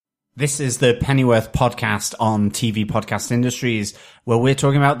This is the Pennyworth podcast on TV Podcast Industries, where we're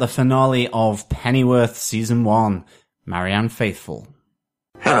talking about the finale of Pennyworth Season 1, Marianne Faithfull.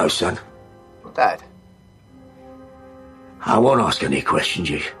 Hello, son. Dad. I won't ask any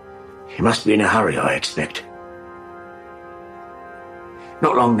questions. You must be in a hurry, I expect.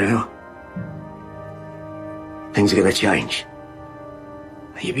 Not long now. Things are going to change.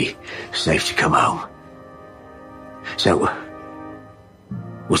 You'll be safe to come home. So,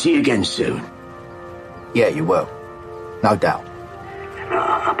 we'll see you again soon. Yeah, you will. No doubt.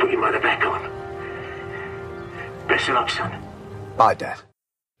 I'll put your mother back on. Best of luck, son. Bye, Dad.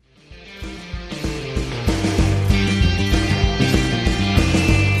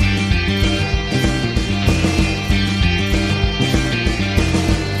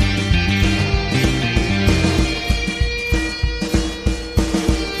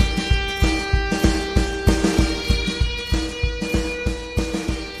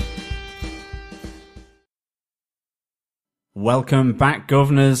 Welcome back,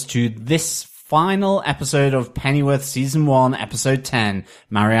 governors, to this final episode of Pennyworth Season 1, Episode 10,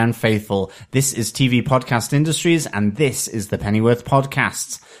 Marianne Faithfull. This is TV Podcast Industries, and this is the Pennyworth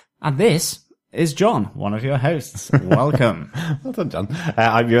Podcasts. And this is John, one of your hosts. Welcome. Well done, John.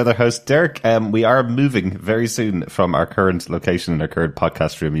 I'm your other host, Derek. We are moving very soon from our current location in our current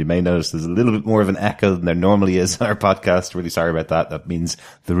podcast room. You may notice there's a little bit more of an echo than there normally is on our podcast. Really sorry about that. That means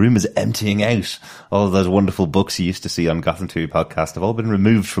the room is emptying out. All of those wonderful books you used to see on Gotham TV Podcast have all been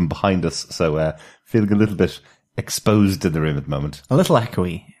removed from behind us. So, feeling a little bit exposed in the room at the moment. A little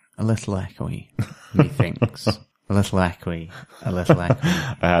echoey, methinks. A little echoey. I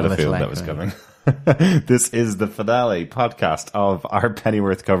had a feeling that was coming. This is the finale podcast of our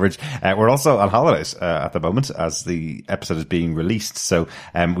Pennyworth coverage. We're also on holidays at the moment as the episode is being released, so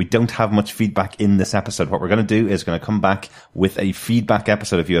we don't have much feedback in this episode. What we're going to do is going to come back with a feedback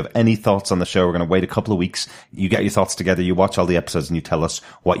episode. If you have any thoughts on the show, we're going to wait a couple of weeks. You get your thoughts together, you watch all the episodes, and you tell us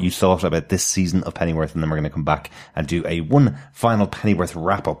what you thought about this season of Pennyworth, and then we're going to come back and do a one final Pennyworth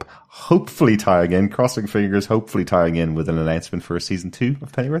wrap-up, hopefully tying in, crossing fingers, hopefully tying in with an announcement for season 2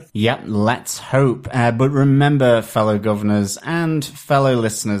 of Pennyworth. Yep, let's hope. But remember, fellow governors and fellow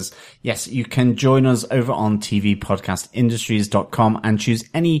listeners, yes, you can join us over on tvpodcastindustries.com and choose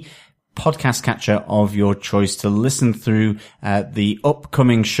any podcast catcher of your choice to listen through the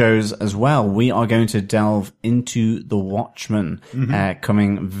upcoming shows as well. We are going to delve into The Watchmen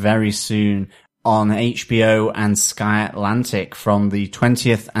coming very soon on HBO and Sky Atlantic from the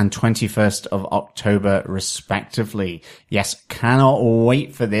 20th and 21st of October, respectively. Yes, cannot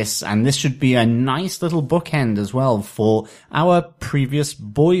wait for this, and this should be a nice little bookend as well for our previous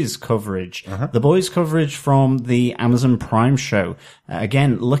Boys coverage. The Boys coverage from the Amazon Prime show.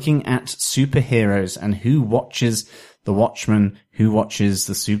 Again, looking at superheroes and who watches The Watchmen, who watches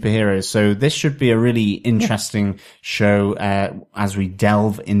the superheroes. So this should be a really interesting show as we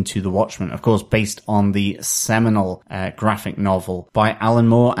delve into The Watchmen, of course, based on the seminal graphic novel by Alan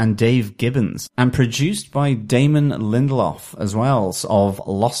Moore and Dave Gibbons, and produced by Damon Lindelof as well, of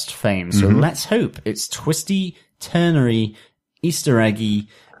Lost fame. So let's hope it's twisty, turnery, Easter eggy,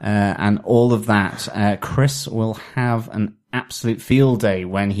 and all of that. Chris will have an absolute field day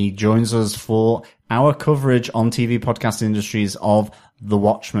when he joins us for our coverage on TV Podcast Industries of The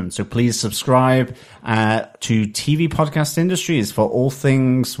Watchmen. So please subscribe to TV Podcast Industries for all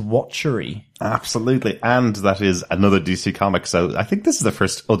things watchery. Absolutely. And that is another DC comic. So I think this is the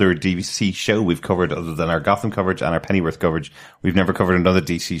first other DC show we've covered other than our Gotham coverage and our Pennyworth coverage. We've never covered another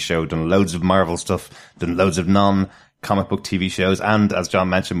DC show, done loads of Marvel stuff, done loads of comic book TV shows, and as John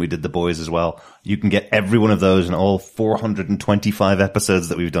mentioned, we did The Boys as well. You can get every one of those and all 425 episodes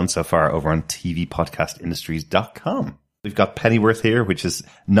that we've done so far over on tvpodcastindustries.com. We've got Pennyworth here, which is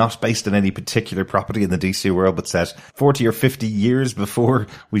not based on any particular property in the DC world, but set 40 or 50 years before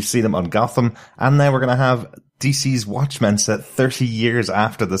we've seen them on Gotham. And now we're going to have DC's Watchmen set 30 years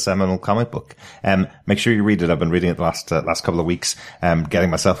after the seminal comic book. Make sure you read it. I've been reading it the last couple of weeks, getting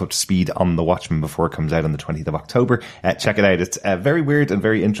myself up to speed on The Watchmen before it comes out on the 20th of October. Check it out. It's very weird and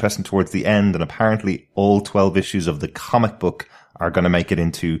very interesting towards the end, and apparently all 12 issues of the comic book are going to make it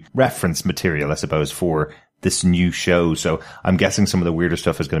into reference material, I suppose, for this new show. So I'm guessing some of the weirder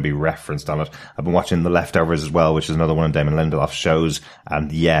stuff is going to be referenced on it. I've been watching The Leftovers as well, which is another one of Damon Lindelof's shows.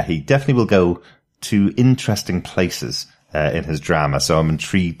 And yeah, he definitely will go to interesting places in his drama. So I'm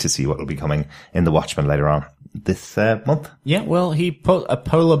intrigued to see what will be coming in The Watchmen later on. this month. Yeah, well, he put a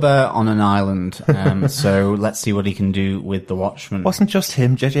polar bear on an island, so let's see what he can do with The Watchmen. Wasn't just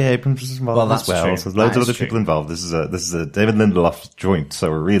him. J.J. Abrams was involved as well. True. So there's loads of other true. people involved. This is a David Lindelof joint, so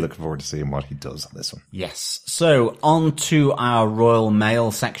we're really looking forward to seeing what he does on this one. Yes. So on to our Royal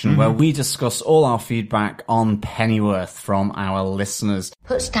Mail section where we discuss all our feedback on Pennyworth from our listeners.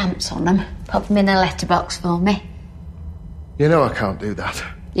 Put stamps on them. Pop them in a letterbox for me. You know I can't do that.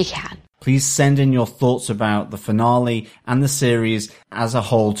 You can. Please send in your thoughts about the finale and the series as a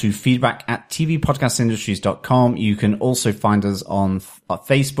whole to feedback@tvpodcastindustries.com. You can also find us on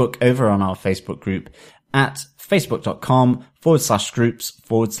Facebook over on our Facebook group at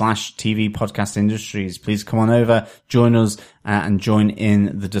facebook.com/groups/TV Podcast Industries. Please come on over, join us, and join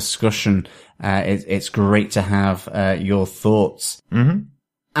in the discussion. It's great to have your thoughts. Mm-hmm.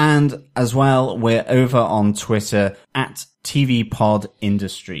 And as well, we're over on Twitter at TV Pod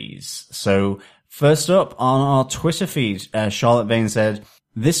Industries. So first up on our Twitter feed, Charlotte Bain said,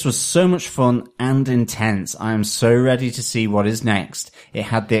 "This was so much fun and intense. I am so ready to see what is next. It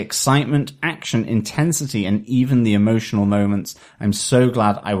had the excitement, action, intensity, and even the emotional moments. I'm so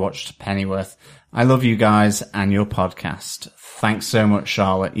glad I watched Pennyworth. I love you guys and your podcast." Thanks so much,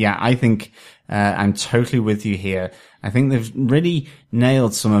 Charlotte. Yeah, I think I'm totally with you here. I think they've really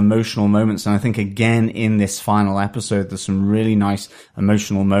nailed some emotional moments. And I think again in this final episode, there's some really nice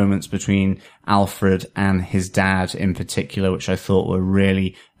emotional moments between Alfred and his dad in particular, which I thought were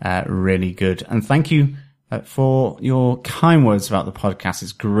really, really good. And thank you for your kind words about the podcast.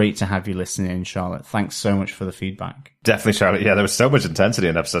 It's great to have you listening in, Charlotte. Thanks so much for the feedback. Definitely, Charlotte. Yeah, there was so much intensity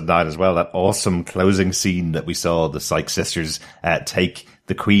in episode 9 as well. That awesome closing scene that we saw the Sykes sisters take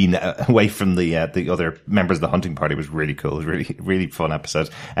the Queen away from the other members of the hunting party was really cool. It was really, really fun episode.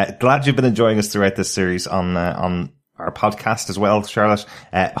 Glad you've been enjoying us throughout this series on our podcast as well, Charlotte.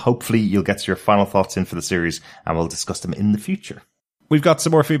 Hopefully you'll get your final thoughts in for the series and we'll discuss them in the future. We've got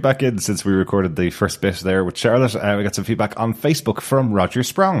some more feedback in since we recorded the first bit there with Charlotte. We got some feedback on Facebook from Roger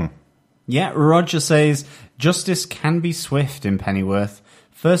Sprong. Yeah, Roger says, "Justice can be swift in Pennyworth.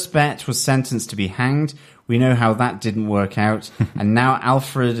 First Bet was sentenced to be hanged. We know how that didn't work out. And now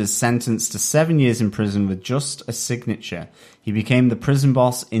Alfred is sentenced to 7 years in prison with just a signature. He became the prison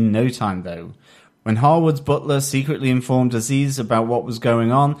boss in no time, though. When Harwood's butler secretly informed Aziz about what was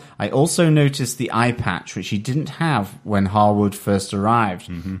going on, I also noticed the eye patch, which he didn't have when Harwood first arrived.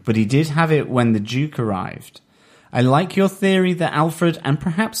 But he did have it when the Duke arrived. I like your theory that Alfred and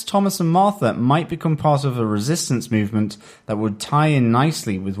perhaps Thomas and Martha might become part of a resistance movement that would tie in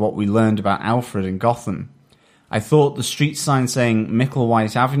nicely with what we learned about Alfred in Gotham. I thought the street sign saying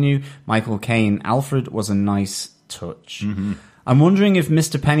Micklewhite Avenue, Michael Caine, Alfred was a nice touch. I'm wondering if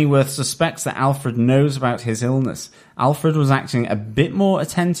Mr. Pennyworth suspects that Alfred knows about his illness. Alfred was acting a bit more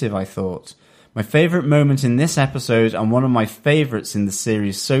attentive, I thought. My favourite moment in this episode, and one of my favourites in the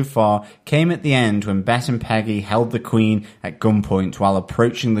series so far, came at the end when Bet and Peggy held the Queen at gunpoint while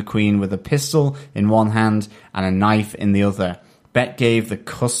approaching the Queen with a pistol in one hand and a knife in the other. Bet gave the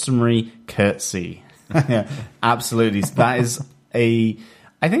customary curtsy. Yeah, absolutely. That is I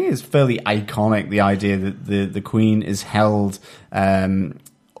think it's fairly iconic, the idea that the Queen is held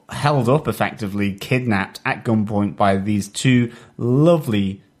up effectively, kidnapped at gunpoint by these two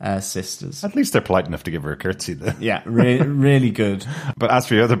lovely sisters. At least they're polite enough to give her a curtsy then. Yeah, really good. But as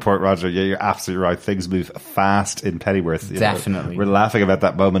for your other point, Roger, yeah, you're absolutely right. Things move fast in Pennyworth. Definitely. We're laughing about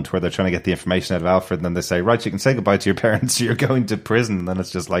that moment where they're trying to get the information out of Alfred and then they say, right, you can say goodbye to your parents, you're going to prison. And then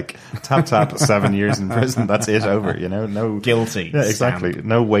it's just like, tap, 7 years in prison. That's it, over, you know? No guilty. Yeah, exactly. Stamp.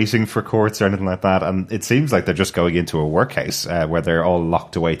 No waiting for courts or anything like that. And it seems like they're just going into a workhouse where they're all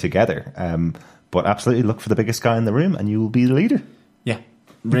locked away together. But absolutely look for the biggest guy in the room and you will be the leader. Yeah.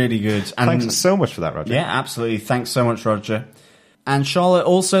 Really good. And thanks so much for that, Roger. Yeah, absolutely. Thanks so much, Roger. And Charlotte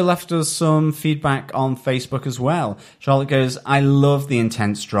also left us some feedback on Facebook as well. Charlotte goes, I love the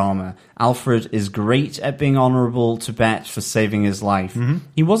intense drama. Alfred is great at being honourable to Bet for saving his life.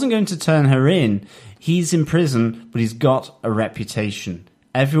 He wasn't going to turn her in. He's in prison, but he's got a reputation.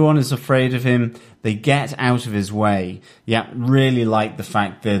 Everyone is afraid of him. They get out of his way. Yeah, really like the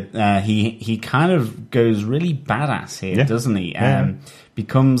fact that he kind of goes really badass here, doesn't he?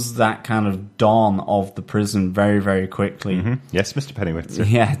 Becomes that kind of Don of the prison very, very quickly. Yes, Mr. Pennyworth.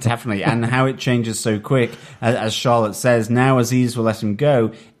 Yeah, definitely. And how it changes so quick. As Charlotte says, now Aziz will let him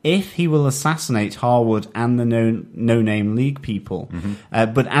go if he will assassinate Harwood and the No-Name League people.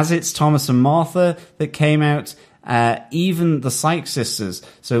 But as it's Thomas and Martha that came out, even the Sykes sisters,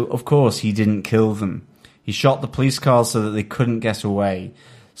 so of course he didn't kill them. He shot the police cars so that they couldn't get away.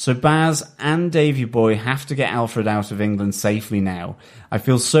 So Baz and Davy Boy have to get Alfred out of England safely now. I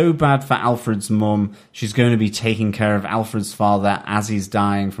feel so bad for Alfred's mum. She's going to be taking care of Alfred's father as he's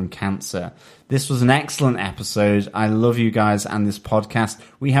dying from cancer. This was an excellent episode. I love you guys and this podcast.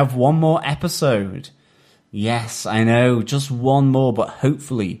 We have one more episode. Yes, I know, just one more, but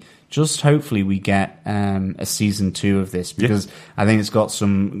hopefully we get a season 2 of this, because I think it's got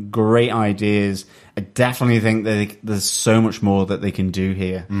some great ideas. I definitely think that there's so much more that they can do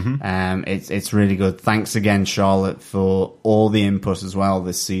here. It's really good. Thanks again, Charlotte, for all the input as well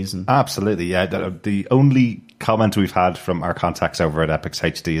this season. Absolutely, yeah. The only comment we've had from our contacts over at Epix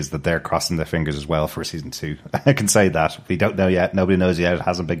HD is that they're crossing their fingers as well for season 2. I can say that. We don't know yet. Nobody knows yet. It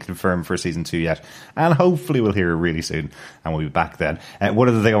hasn't been confirmed for season 2 yet. And hopefully we'll hear it really soon, and we'll be back then. One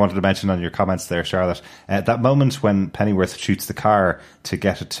other thing I wanted to mention on your comments there, Charlotte, that moment when Pennyworth shoots the car to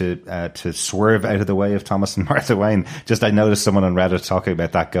get it to swerve out of the way of Thomas and Martha Wayne, I noticed someone on Reddit talking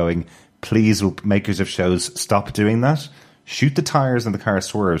about that, going, please, will makers of shows stop doing that? Shoot the tires and the car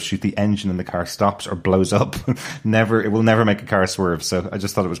swerves. Shoot the engine and the car stops or blows up. It will never make a car swerve. So I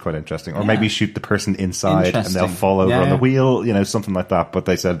just thought it was quite interesting. Or maybe shoot the person inside and they'll fall over on the wheel, something like that. But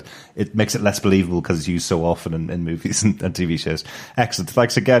they said it makes it less believable because it's used so often in movies and TV shows. Excellent.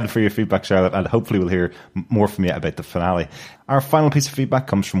 Thanks again for your feedback, Charlotte. And hopefully we'll hear more from you about the finale. Our final piece of feedback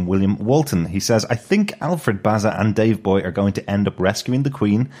comes from William Walton. He says, I think Alfred, Baza and Dave Boy are going to end up rescuing the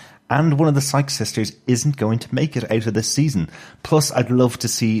Queen, and one of the Sykes sisters isn't going to make it out of this season. Plus, I'd love to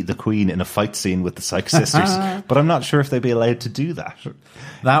see the Queen in a fight scene with the Sykes sisters, but I'm not sure if they'd be allowed to do that.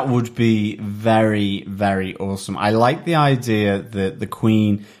 That would be very, very awesome. I like the idea that the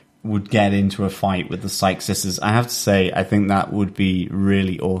Queen would get into a fight with the Sykes sisters. I have to say, I think that would be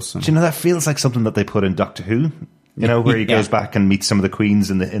really awesome. Do you know, that feels like something that they put in Doctor Who. Where he goes back and meets some of the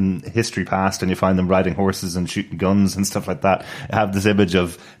queens in history past, and you find them riding horses and shooting guns and stuff like that. I have this image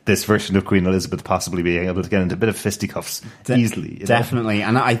of this version of Queen Elizabeth possibly being able to get into a bit of fisticuffs easily. Definitely.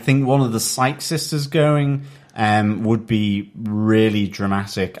 And I think one of the Sykes sisters going would be really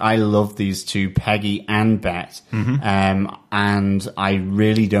dramatic. I love these two, Peggy and Bet. And I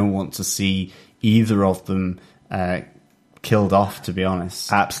really don't want to see either of them killed off, to be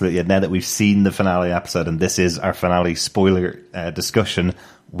honest. Absolutely. Now that we've seen the finale episode, and this is our finale spoiler discussion,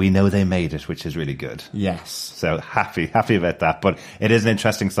 we know they made it, which is really good. Yes. So happy about that. But it is an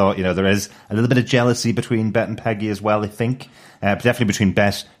interesting thought. There is a little bit of jealousy between Bet and Peggy as well, I think. Definitely between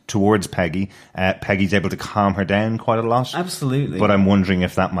Bet towards Peggy. Peggy's able to calm her down quite a lot. Absolutely. But I'm wondering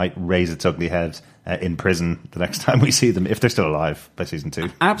if that might raise its ugly head in prison the next time we see them, if they're still alive by season 2.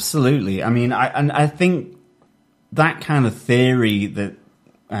 Absolutely. I mean, I think that kind of theory that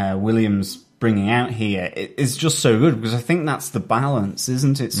William's bringing out here is just so good, because I think that's the balance,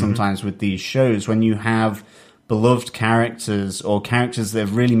 isn't it, sometimes with these shows, when you have beloved characters or characters that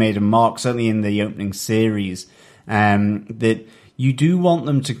have really made a mark, certainly in the opening series, that you do want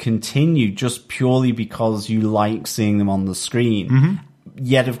them to continue just purely because you like seeing them on the screen.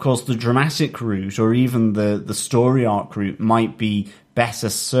 Yet, of course, the dramatic route or even the story arc route might be better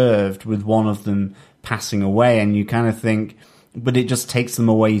served with one of them passing away, and you kind of think, but it just takes them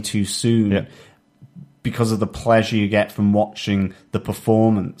away too soon because of the pleasure you get from watching the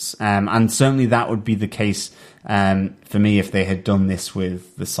performance. And certainly that would be the case for me if they had done this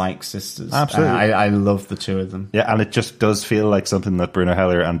with the Sykes sisters. Absolutely. I love the two of them. Yeah, and it just does feel like something that Bruno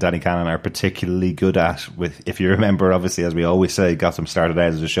Heller and Danny Cannon are particularly good at. With, if you remember, obviously, as we always say, Gotham started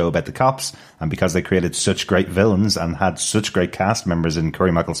out as a show about the cops, and because they created such great villains and had such great cast members in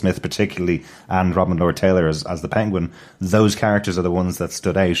Corey Michael Smith particularly, and Robin Lord Taylor as the Penguin, those characters are the ones that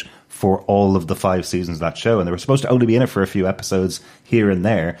stood out for all of the 5 seasons of that show, and they were supposed to only be in it for a few episodes here and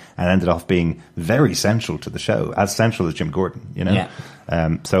there, and ended off being very central to the show, as central as Jim Gordon,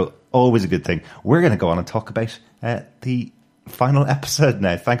 so always a good thing. We're going to go on and talk about the final episode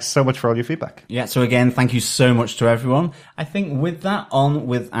now. Thanks so much for all your feedback. Yeah, so again, thank you so much to everyone. I think with that, on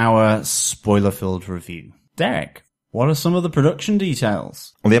with our spoiler-filled review. Derek, what are some of the production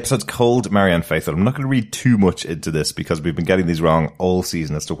details? Well, the episode's called Marianne Faithfull. I'm not going to read too much into this because we've been getting these wrong all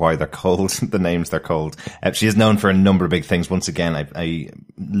season as to why they're called the names they're called. She is known for a number of big things. Once again, a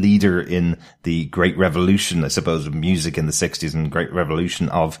leader in the great revolution, I suppose, of music in the 60s and great revolution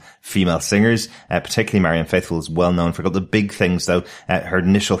of female singers. Particularly Marianne Faithfull is well known for a couple of big things, though. Her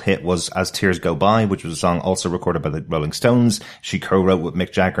initial hit was As Tears Go By, which was a song also recorded by the Rolling Stones. She co-wrote with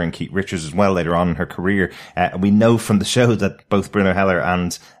Mick Jagger and Keith Richards as well later on in her career. We know from the show that both Bruno Heller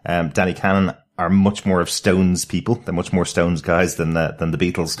and Danny Cannon are much more of Stones people. They're much more Stones guys than the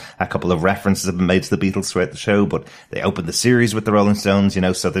Beatles. A couple of references have been made to the Beatles throughout the show, but they opened the series with the Rolling Stones, you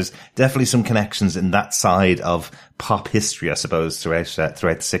know, so there's definitely some connections in that side of pop history, I suppose, throughout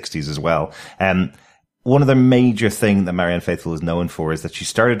the 60s as well. One of the major thing that Marianne Faithfull is known for is that she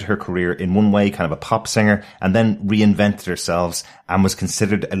started her career in one way, kind of a pop singer, and then reinvented herself and was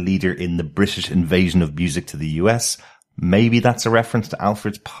considered a leader in the British invasion of music to the US. Maybe that's a reference to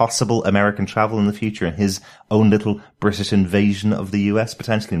Alfred's possible American travel in the future and his own little British invasion of the US,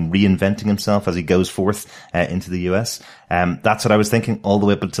 potentially, and reinventing himself as he goes forth into the US. That's what I was thinking all the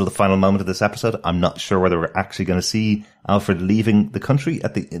way up until the final moment of this episode. I'm not sure whether we're actually going to see Alfred leaving the country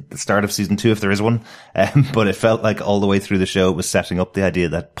at the start of season 2, if there is one. But it felt like all the way through the show it was setting up the idea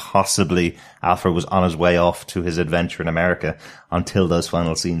that possibly Alfred was on his way off to his adventure in America until those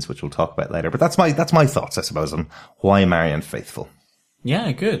final scenes, which we'll talk about later. But that's my thoughts, I suppose, on why Marianne Faithfull.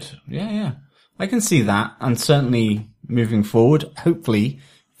 Yeah, good. Yeah. I can see that. And certainly moving forward, hopefully,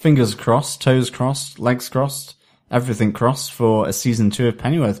 fingers crossed, toes crossed, legs crossed, everything crossed for a season 2 of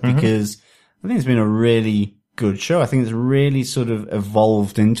Pennyworth, because I think it's been a really good show. I think it's really sort of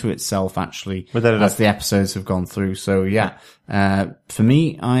evolved into itself, actually, as the episodes have gone through. So yeah, for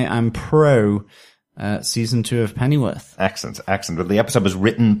me, I am pro season 2 of Pennyworth. Excellent. Well, the episode was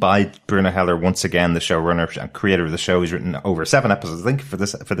written by Bruno Heller, once again, the showrunner and creator of the show. He's written over 7 episodes, I think, for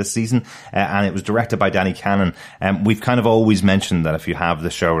this season, and it was directed by Danny Cannon. We've kind of always mentioned that if you have the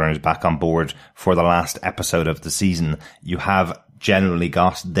showrunners back on board for the last episode of the season, you have generally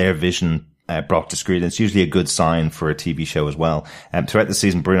got their vision brought to screen. It's usually a good sign for a TV show as well. Throughout the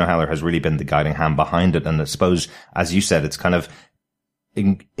season, Bruno Heller has really been the guiding hand behind it, and I suppose, as you said, it's kind of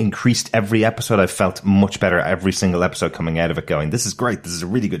increased every episode. I've felt much better every single episode coming out of it, going, this is great, this is a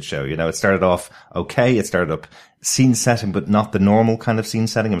really good show. You know, it started off okay, it started up scene setting, but not the normal kind of scene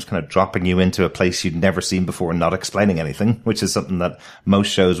setting. It was kind of dropping you into a place you'd never seen before and not explaining anything, which is something that most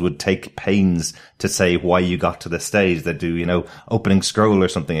shows would take pains to say why you got to this stage. They do, you know, opening scroll or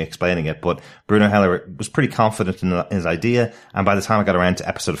something explaining it. But Bruno Heller was pretty confident in his idea, and by the time I got around to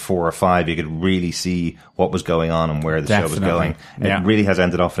episode 4 or 5, you could really see what was going on and where the show was going. It really has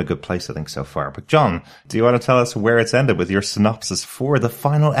ended off in a good place, I think, so far. But John, do you want to tell us where it's ended with your synopsis for the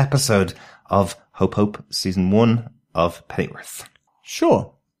final episode of Hope Season 1 of Pennyworth?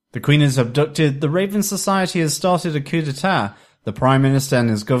 Sure. The Queen is abducted, the Raven Society has started a coup d'etat, the Prime Minister and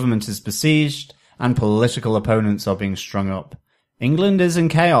his government is besieged, and political opponents are being strung up. England is in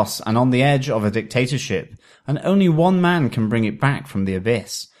chaos and on the edge of a dictatorship, and only one man can bring it back from the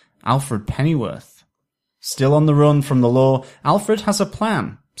abyss, Alfred Pennyworth. Still on the run from the law, Alfred has a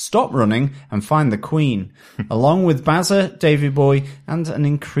plan. Stop running and find the Queen. Along with Bazza, Davy Boy, and an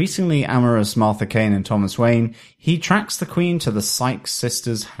increasingly amorous Martha Kane and Thomas Wayne, he tracks the Queen to the Sykes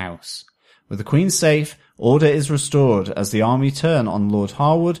sisters' house. With the Queen safe, order is restored as the army turn on Lord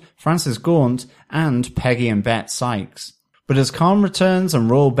Harwood, Francis Gaunt, and Peggy and Bet Sykes. But as calm returns and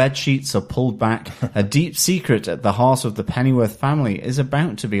royal bedsheets are pulled back, a deep secret at the heart of the Pennyworth family is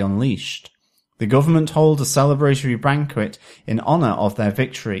about to be unleashed. The government hold a celebratory banquet in honour of their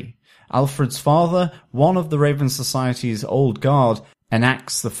victory. Alfred's father, one of the Raven Society's old guard,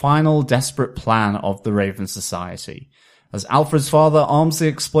 enacts the final desperate plan of the Raven Society. As Alfred's father arms the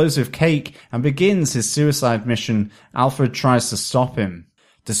explosive cake and begins his suicide mission, Alfred tries to stop him.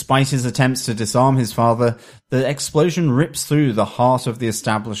 Despite his attempts to disarm his father, the explosion rips through the heart of the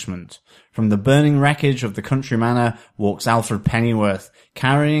establishment. From the burning wreckage of the country manor walks Alfred Pennyworth,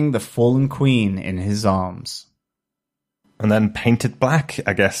 carrying the fallen Queen in his arms. And then painted black,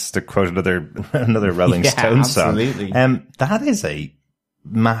 I guess, to quote another Rolling Stones song. Absolutely. That is a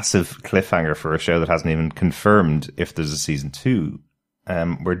massive cliffhanger for a show that hasn't even confirmed if there's a season 2.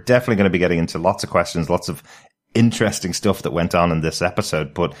 We're definitely going to be getting into lots of questions, lots of interesting stuff that went on in this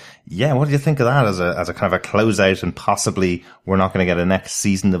episode. But yeah, what do you think of that as a kind of a closeout, and possibly we're not going to get a next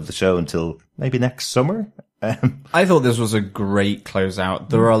season of the show until maybe next summer? I thought this was a great closeout.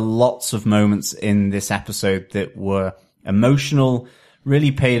 There are lots of moments in this episode that were emotional,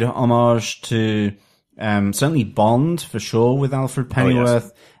 really paid homage to certainly Bond for sure with Alfred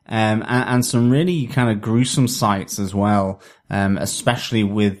Pennyworth. Oh, yes. And some really kind of gruesome sights as well, especially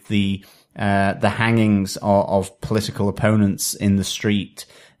with the hangings of political opponents in the street.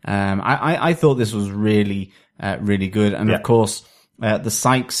 I thought this was really good. And of course, the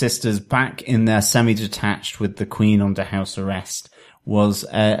Sykes sisters back in their semi-detached with the Queen under house arrest was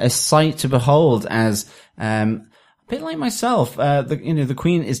a sight to behold, as a bit like myself, the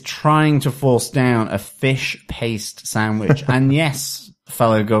Queen is trying to force down a fish paste sandwich. And yes,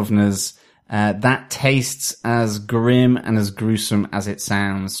 fellow governors, that tastes as grim and as gruesome as it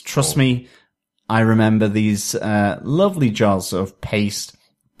sounds. Trust me, I remember these lovely jars of paste,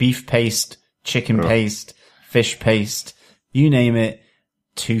 beef paste, chicken paste, fish paste, you name it,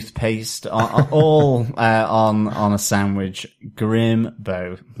 toothpaste, all on a sandwich.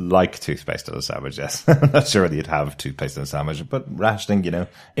 Grimbo. Like toothpaste on a sandwich, yes. I'm not sure whether you'd have toothpaste on a sandwich, but rationing,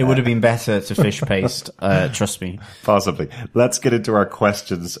 It would have been better to fish paste, trust me. Possibly. Let's get into our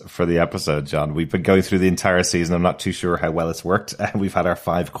questions for the episode, John. We've been going through the entire season. I'm not too sure how well it's worked. We've had our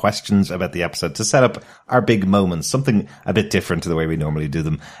 5 questions about the episode to set up our big moments, something a bit different to the way we normally do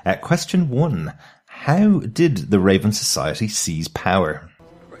them. Question 1. How did the Raven Society seize power?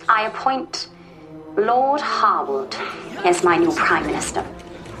 I appoint Lord Harwood as my new Prime Minister,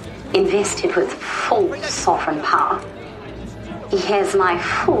 invested with full sovereign power. He has my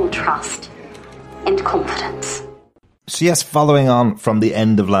full trust and confidence. So yes, following on from the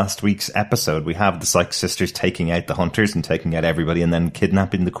end of last week's episode, we have the Sykes sisters taking out the hunters and taking out everybody and then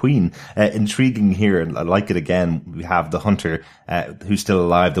kidnapping the queen. Intriguing here, and I like it again, we have the hunter who's still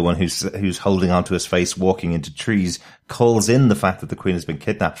alive, the one who's holding onto his face, walking into trees, calls in the fact that the queen has been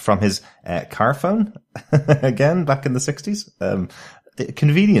kidnapped from his car phone, again, back in the 60s.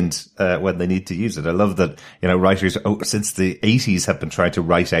 Convenient when they need to use it. I love that, writers since the 80s have been trying to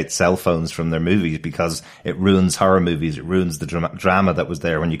write out cell phones from their movies because it ruins horror movies. It ruins the drama that was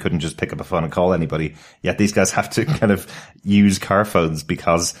there when you couldn't just pick up a phone and call anybody. Yet these guys have to kind of use car phones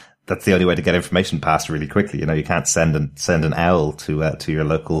because that's the only way to get information passed really quickly. You can't send an owl to your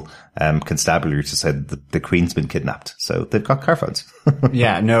local constabulary to say that the queen's been kidnapped. So they've got car phones.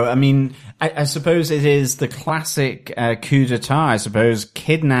 Yeah, no, I mean, I suppose it is the classic coup d'etat. I suppose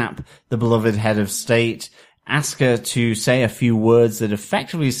kidnap the beloved head of state, ask her to say a few words that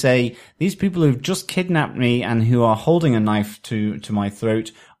effectively say, these people who've just kidnapped me and who are holding a knife to my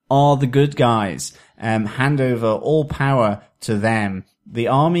throat are the good guys. Hand over all power to them. The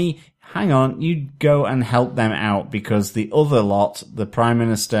army, hang on, you go and help them out because the other lot, the Prime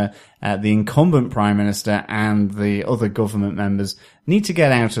Minister, the incumbent Prime Minister and the other government members need to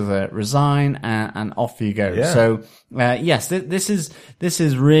get out of there, resign, and off you go. Yeah. So, yes, this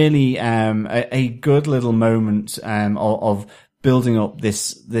is really, a good little moment, of building up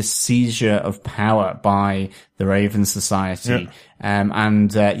this seizure of power by the Raven Society.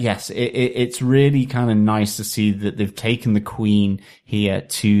 Yeah. Yes, it's really kind of nice to see that they've taken the Queen here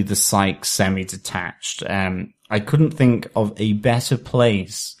to the Sykes semi-detached. I couldn't think of a better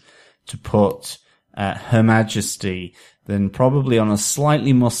place to put Her Majesty than probably on a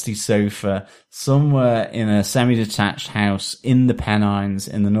slightly musty sofa somewhere in a semi-detached house in the Pennines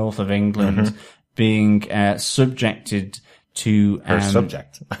in the north of England, being subjected to her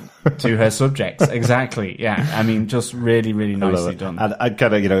subject. To her subjects, exactly. Yeah, I mean, just really, really nicely done. And I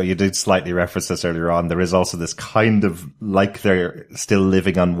kind of, you did slightly reference this earlier on. There is also this kind of like they're still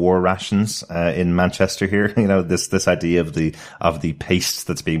living on war rations in Manchester here. This idea of the paste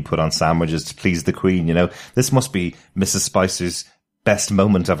that's being put on sandwiches to please the Queen. This must be Mrs. Spicer's best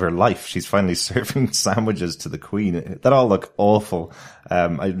moment of her life. She's finally serving sandwiches to the Queen. That all look awful.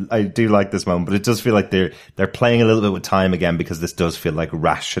 I do like this moment, but it does feel like they're playing a little bit with time again because this does feel like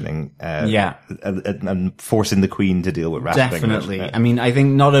rationing. And forcing the Queen to deal with rationing. Definitely. Yeah. I mean, I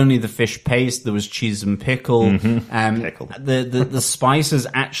think not only the fish paste, there was cheese and pickle. Pickle. The spices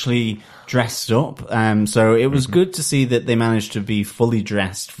actually dressed up. So it was good to see that they managed to be fully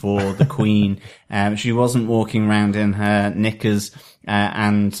dressed for the Queen. She wasn't walking around in her knickers,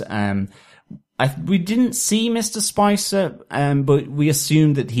 we didn't see Mr. Spicer, but we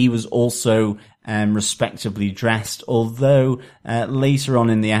assumed that he was also respectably dressed, although later on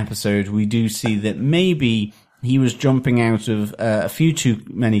in the episode we do see that maybe he was jumping out of a few too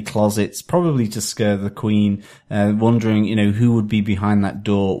many closets, probably to scare the Queen, wondering, who would be behind that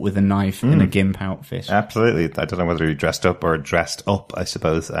door with a knife in a gimp outfit. Absolutely. I don't know whether he dressed up or dressed up, I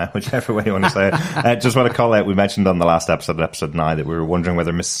suppose, whichever way you want to say it. Just want to call out, we mentioned on the last episode 9, that we were wondering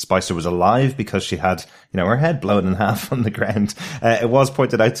whether Mrs. Spicer was alive because she had, her head blown in half on the ground. It was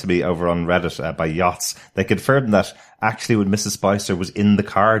pointed out to me over on Reddit by Yachts. They confirmed that actually when Mrs. Spicer was in the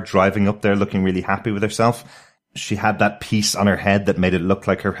car driving up there looking really happy with herself, she had that piece on her head that made it look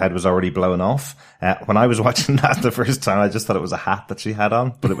like her head was already blown off. When I was watching that the first time, I just thought it was a hat that she had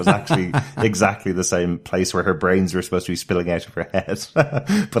on, but it was actually exactly the same place where her brains were supposed to be spilling out of her head.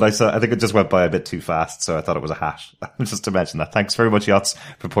 But I think it just went by a bit too fast, so I thought it was a hat. Just to mention that. Thanks very much, Yachts,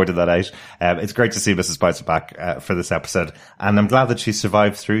 for pointing that out. It's great to see Mrs. Spicer back for this episode, and I'm glad that she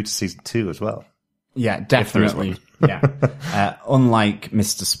survived through to season 2 as well. Yeah, definitely. Unlike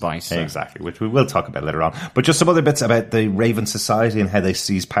Mr. Spicer. Exactly, which we will talk about later on. But just some other bits about the Raven Society and how they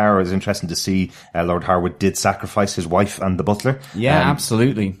seize power. It's interesting to see Lord Harwood did sacrifice his wife and the butler. Yeah,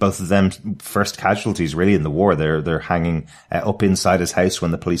 absolutely. Both of them first casualties really in the war. They're hanging up inside his house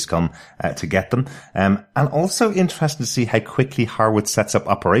when the police come to get them. And also interesting to see how quickly Harwood sets up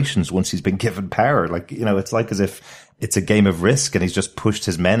operations once he's been given power. Like, you know, it's like as if it's a game of Risk and he's just pushed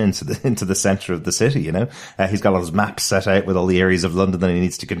his men into the center of the city, you know. He's got all his maps set out with all the areas of London that he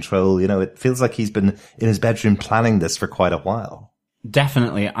needs to control. You know, it feels like he's been in his bedroom planning this for quite a while.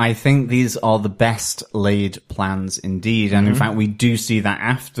 Definitely. I think these are the best laid plans indeed. And in fact, we do see that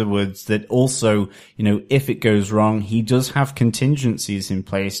afterwards that also, you know, if it goes wrong, he does have contingencies in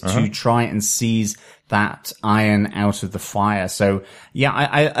place to try and seize that iron out of the fire. So yeah,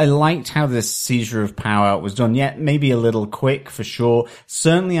 I liked how this seizure of power was done. Yet maybe a little quick for sure.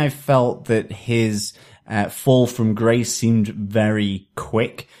 Certainly I felt that his fall from grace seemed very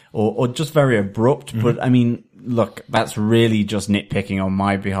quick or just very abrupt. But I mean, look, that's really just nitpicking on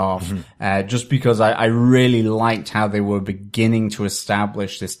my behalf, just because I really liked how they were beginning to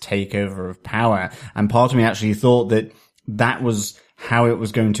establish this takeover of power. And part of me actually thought that that was how it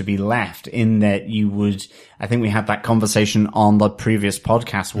was going to be left, in that you would, I think we had that conversation on the previous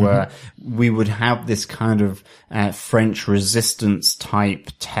podcast where we would have this kind of French resistance type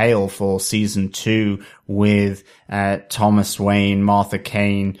tale for season 2 with Thomas Wayne, Martha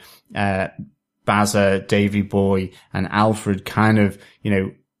Kane, Bazza, Davy Boy, and Alfred kind of, you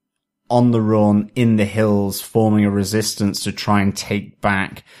know, on the run in the hills, forming a resistance to try and take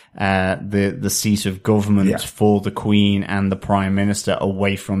back the seat of government for the Queen and the Prime Minister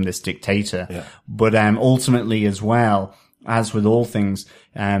away from this dictator. Yeah. But ultimately as well, as with all things,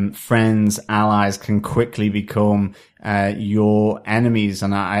 friends, allies can quickly become your enemies.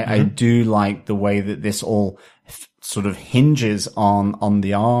 And I do like the way that this all sort of hinges on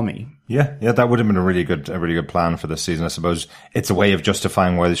the army. Yeah, that would have been a really good plan for this season. I suppose it's a way of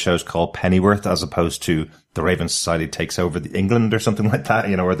justifying why the show's called Pennyworth as opposed to the Raven Society takes over England or something like that,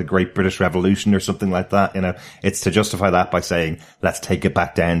 you know, or the Great British Revolution or something like that. You know, it's to justify that by saying, let's take it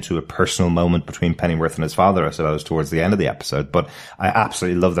back down to a personal moment between Pennyworth and his father, I suppose, towards the end of the episode. But I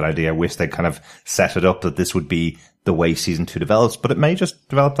absolutely love that idea. I wish they kind of set it up that this would be the way season 2 develops, but it may just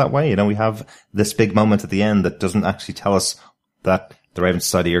develop that way. You know, we have this big moment at the end that doesn't actually tell us that the Raven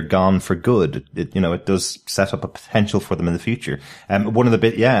Society are gone for good. It does set up a potential for them in the future. One of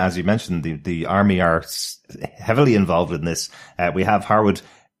the as you mentioned, the army are heavily involved in this. We have Harwood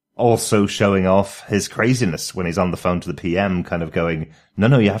also showing off his craziness when he's on the phone to the PM, kind of going,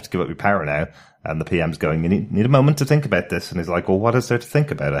 no, you have to give up your power now. And the PM's going, you need a moment to think about this. And he's like, well, what is there to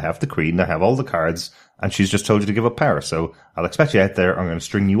think about? I have the Queen, I have all the cards, and she's just told you to give up power. So I'll expect you out there. I'm going to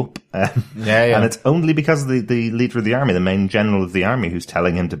string you up. And it's only because of the leader of the army, the main general of the army, who's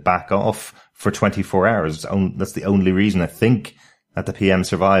telling him to back off for 24 hours. That's the only reason I think that the PM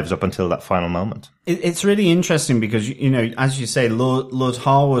survives up until that final moment. It's really interesting because, you know, as you say, Lord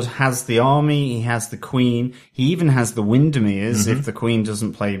Harwood has the army, he has the Queen, he even has the Windermeres if the Queen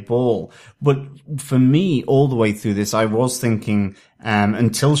doesn't play ball. But for me, all the way through this, I was thinking,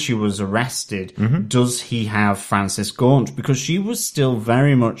 until she was arrested, does he have Frances Gaunt? Because she was still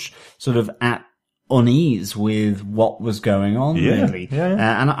very much sort of at unease with what was going on, really.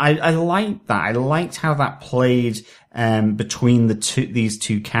 And I liked that. I liked how that played between these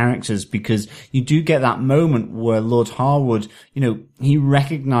two characters, because you do get that moment where Lord Harwood, you know, he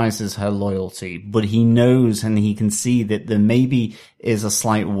recognizes her loyalty, but he knows and he can see that there maybe is a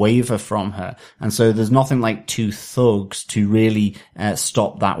slight waver from her. And so there's nothing like two thugs to really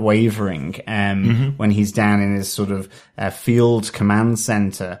stop that wavering when he's down in his sort of field command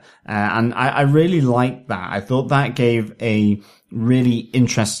center. And I really liked that. I thought that gave a really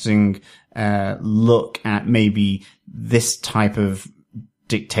interesting look at maybe this type of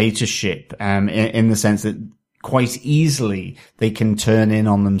dictatorship, in the sense that quite easily they can turn in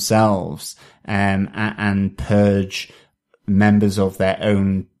on themselves, and purge members of their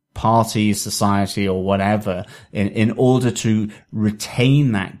own party, society, or whatever, in order to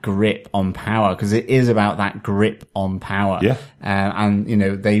retain that grip on power, because it is about that grip on power. And, you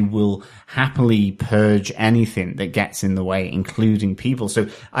know, they will happily purge anything that gets in the way, including people. So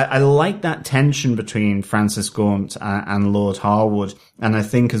I like that tension between Frances Gaunt and Lord Harwood. And I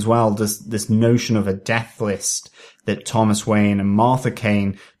think as well, this notion of a death list that Thomas Wayne and Martha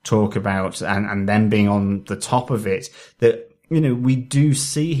Kane talk about, and them being on the top of it, that, you know, we do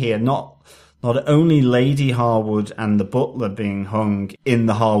see here not only Lady Harwood and the butler being hung in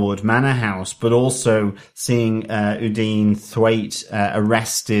the Harwood Manor House, but also seeing Udine Thwaite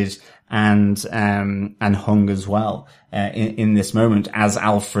arrested and Hung as well, in this moment as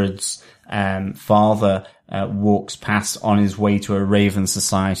Alfred's, father, walks past on his way to a Raven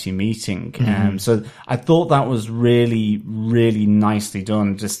Society meeting. So I thought that was really, really nicely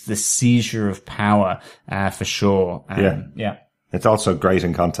done. Just this seizure of power, for sure. Yeah. It's also great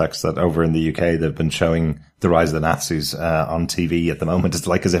in context that over in the UK, they've been showing the rise of the Nazis, on TV at the moment. It's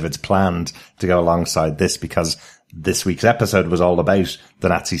like as if it's planned to go alongside this, because this week's episode was all about the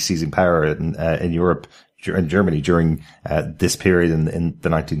Nazis seizing power in Europe, in Germany during this period in the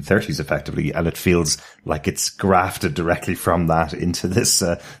 1930s, effectively, and it feels like it's grafted directly from that into this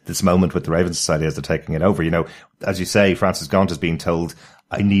moment with the Raven Society as they're taking it over. You know, as you say, Frances Gaunt is being told,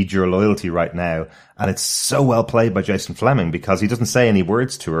 I need your loyalty right now, and it's so well played by Jason Fleming because he doesn't say any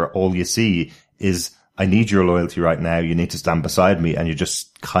words to her. All you see is, I need your loyalty right now. You need to stand beside me. And you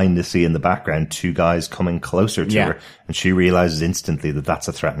just kind of see in the background two guys coming closer to her, and she realizes instantly that that's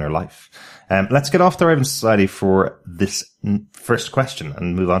a threat in her life. Let's get off the Raven Society for this first question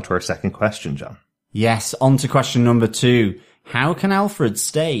and move on to our second question, John. Yes, on to question number 2. How can Alfred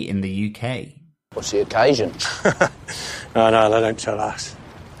stay in the UK? What's the occasion? No, they don't tell us.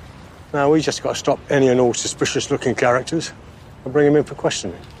 No, we just got to stop any and all suspicious-looking characters and bring them in for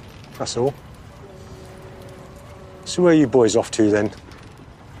questioning. That's all. So where are you boys off to, then?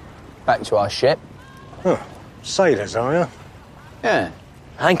 Back to our ship. Oh, sailors, are you? Yeah.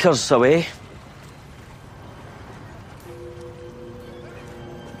 Anchors away.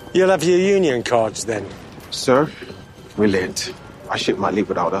 You'll have your union cards, then? Sir, we're late. Our ship might leave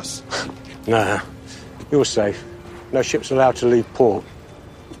without us. Nah, you're safe. No ship's allowed to leave port.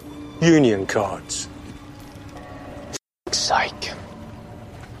 Union cards. For sake.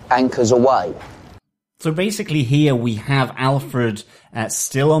 Anchors away. So basically here we have Alfred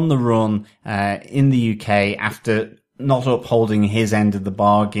still on the run in the UK after not upholding his end of the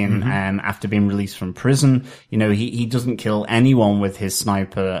bargain after being released from prison. You know, he doesn't kill anyone with his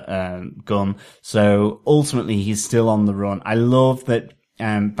sniper gun. So ultimately he's still on the run. I love that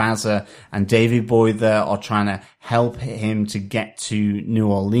Baza and Davy Boy there are trying to help him to get to New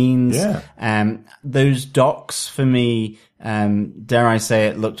Orleans. Yeah. Those docks for me, dare I say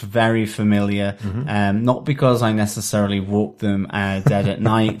it, looked very familiar. Not because I necessarily walked them dead at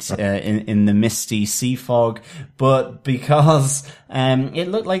night in the misty sea fog, but because it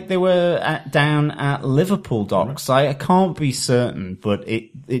looked like they were down at Liverpool docks. I can't be certain, but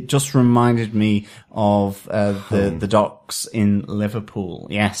it just reminded me of the docks in Liverpool.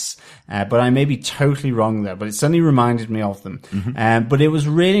 Yes, but I may be totally wrong there, but it certainly reminded me of them. But it was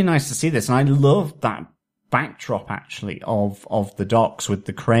really nice to see this, and I loved that backdrop actually of the docks with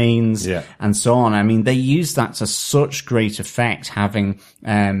the cranes and so on. I mean, they used that to such great effect, having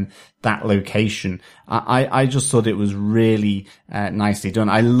that location. I just thought it was really nicely done.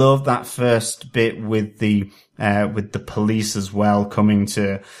 I love that first bit with the police as well, coming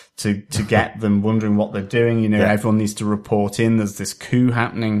to get them, wondering what they're doing. You know, everyone needs to report in. There's this coup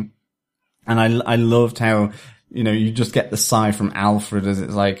happening. And I loved how, you know, you just get the sigh from Alfred as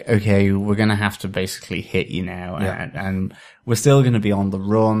it's like, okay, we're going to have to basically hit you now. And we're still going to be on the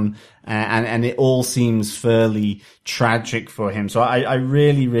run. And it all seems fairly tragic for him. So I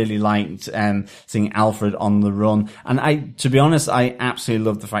really, really liked, seeing Alfred on the run. And to be honest, I absolutely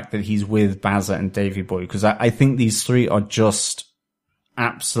love the fact that he's with Baza and Davy Boy, because I think these three are just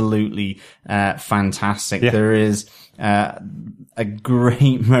absolutely, fantastic. There is, a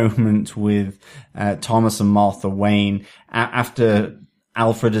great moment with Thomas and Martha Wayne after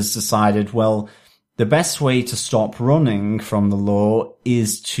Alfred has decided, well, the best way to stop running from the law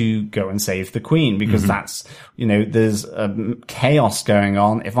is to go and save the Queen, because that's, you know, there's chaos going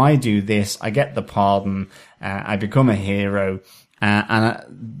on. If I do this, I get the pardon, I become a hero. And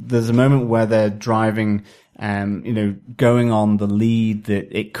there's a moment where they're driving, you know, going on the lead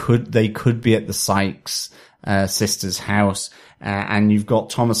that they could be at the Sykes sisters' house, and you've got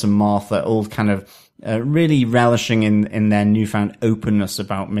Thomas and Martha all kind of really relishing in their newfound openness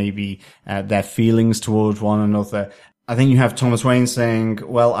about maybe their feelings towards one another. I think you have Thomas Wayne saying,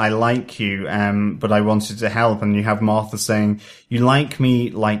 well, I like you, but I wanted to help. And you have Martha saying, you like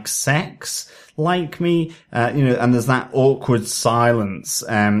me like sex? Like me? You know, and there's that awkward silence.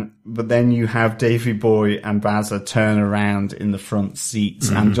 But then you have Davy Boy and Baza turn around in the front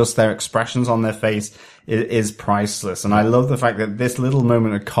seats, and just their expressions on their face is priceless. And I love the fact that this little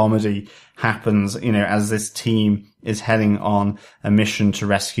moment of comedy happens, you know, as this team is heading on a mission to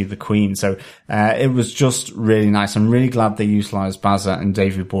rescue the Queen. So, it was just really nice. I'm really glad they utilized Baza and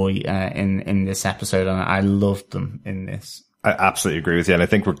Davy Boy, in this episode, and I loved them in this. I absolutely agree with you. And I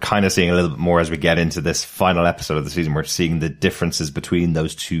think we're kind of seeing a little bit more as we get into this final episode of the season. We're seeing the differences between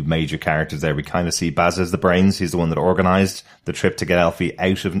those two major characters there. We kind of see Baz as the brains. He's the one that organized the trip to get Alfie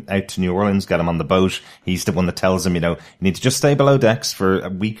out to New Orleans, get him on the boat. He's the one that tells him, you know, you need to just stay below decks for a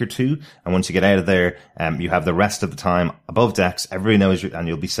week or two. And once you get out of there, you have the rest of the time above decks. Everybody knows you and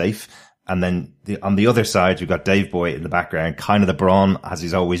you'll be safe. And then on the other side, you've got Dave Boy in the background, kind of the brawn, as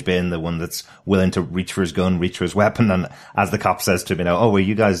he's always been, the one that's willing to reach for his gun, reach for his weapon. And as the cop says to him, you know, oh, well,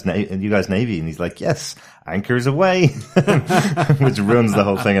 you guys Navy? And he's like, yes, anchors away, which ruins the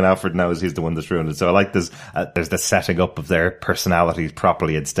whole thing. And Alfred knows he's the one that's ruined it. So I like this. There's the setting up of their personalities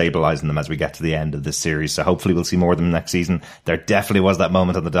properly and stabilizing them as we get to the end of this series. So hopefully we'll see more of them next season. There definitely was that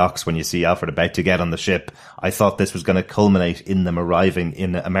moment on the docks when you see Alfred about to get on the ship. I thought this was going to culminate in them arriving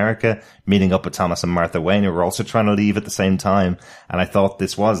in America, meeting up with Thomas and Martha Wayne, who were also trying to leave at the same time. And I thought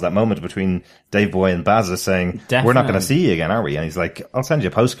this was that moment between Dave Boy and Baz saying, definitely, we're not going to see you again, are we? And he's like, I'll send you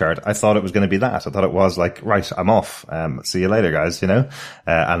a postcard. I thought it was going to be that. I thought it was like, right, I'm off. See you later, guys, you know?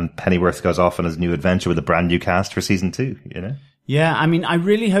 And Pennyworth goes off on his new adventure with a brand new cast for season 2, you know? Yeah, I mean, I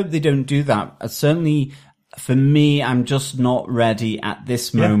really hope they don't do that. Certainly, for me, I'm just not ready at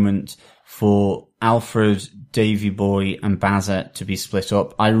this moment for Alfred, Davy Boy, and Bazza to be split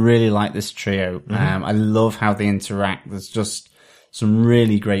up. I really like this trio. Mm-hmm. I love how they interact. There's just some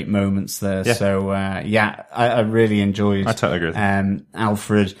really great moments there. Yeah. So, I really enjoyed. I totally agree with you.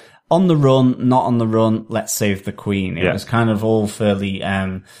 Alfred on the run, not on the run. Let's save the Queen. It was kind of all fairly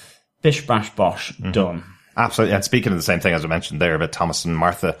bish bash bosh done. Absolutely. And speaking of the same thing as I mentioned there about Thomas and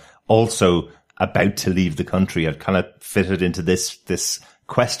Martha, also about to leave the country, I've kind of fitted into this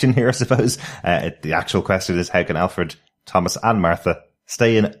question here, I suppose. The actual question is, how can Alfred, Thomas and Martha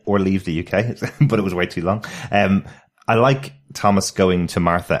stay in or leave the UK? But it was way too long. I like Thomas going to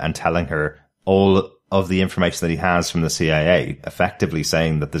Martha and telling her all of the information that he has from the CIA, effectively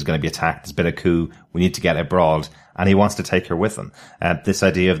saying that there's going to be attack, there's been a coup, we need to get abroad, and he wants to take her with him. This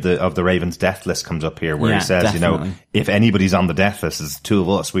idea of the Raven's death list comes up here, where he says, definitely, you know, if anybody's on the death list, it's two of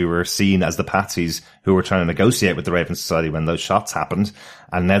us. We were seen as the patsies who were trying to negotiate with the Raven Society when those shots happened,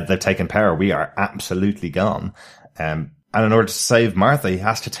 and now they've taken power. We are absolutely gone. And in order to save Martha, he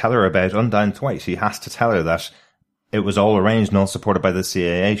has to tell her about Undyne Thwaite. He has to tell her that it was all arranged and all supported by the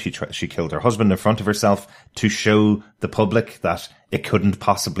CIA. She killed her husband in front of herself to show the public that it couldn't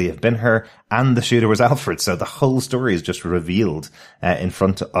possibly have been her, and the shooter was Alfred. So the whole story is just revealed in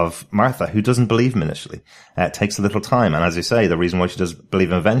front of Martha, who doesn't believe him initially. It takes a little time, and as you say, the reason why she does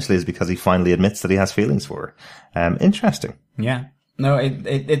believe him eventually is because he finally admits that he has feelings for her. Interesting. Yeah. No,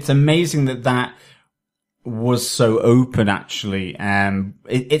 it's amazing that was so open, actually.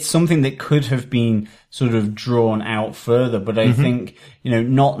 It's something that could have been sort of drawn out further, but I think, you know,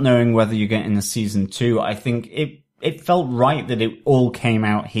 not knowing whether you're getting a season 2, I think it felt right that it all came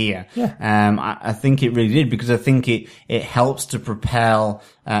out here. Yeah. I think it really did, because I think it helps to propel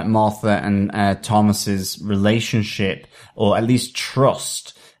Martha and Thomas's relationship, or at least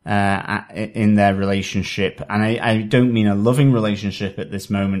trust in their relationship. And I don't mean a loving relationship at this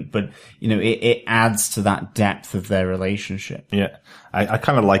moment, but, you know, it adds to that depth of their relationship. Yeah. I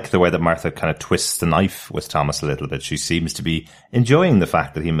kind of like the way that Martha kind of twists the knife with Thomas a little bit. She seems to be enjoying the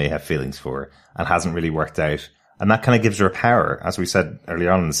fact that he may have feelings for her and hasn't really worked out. And that kind of gives her power. As we said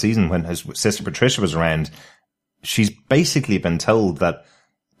earlier on in the season, when his sister Patricia was around, she's basically been told that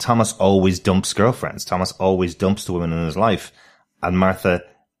Thomas always dumps girlfriends. Thomas always dumps the women in his life. And Martha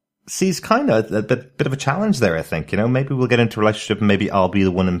sees kind of a bit of a challenge there, I think. You know, maybe we'll get into a relationship and maybe I'll be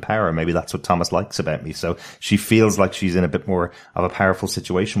the one in power. Maybe that's what Thomas likes about me. So she feels like she's in a bit more of a powerful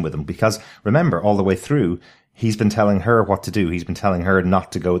situation with him. Because remember, all the way through, he's been telling her what to do. He's been telling her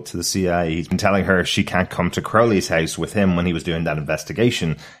not to go to the CIA. He's been telling her she can't come to Crowley's house with him when he was doing that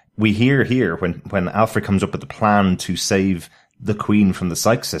investigation. We hear here when Alfred comes up with the plan to save the Queen from the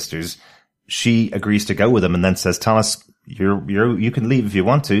Sykes sisters, she agrees to go with him and then says, Thomas, you can leave if you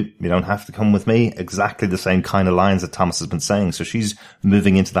want to. You don't have to come with me. Exactly the same kind of lines that Thomas has been saying. So she's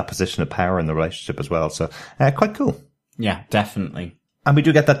moving into that position of power in the relationship as well. So quite cool. Yeah, definitely. And we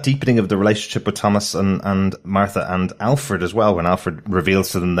do get that deepening of the relationship with Thomas and Martha and Alfred as well, when Alfred reveals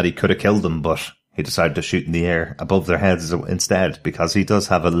to them that he could have killed them, but he decided to shoot in the air above their heads instead, because he does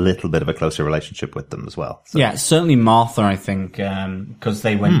have a little bit of a closer relationship with them as well. So. Yeah, certainly Martha, I think, because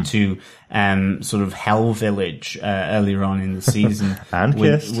they went to sort of hell village, earlier on in the season.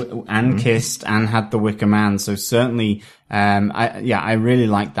 And kissed and had the Wicker Man. So certainly, I really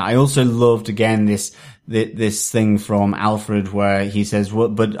like that. I also loved, again, this thing from Alfred where he says, well,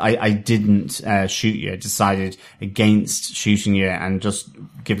 but I didn't shoot you. I decided against shooting you and just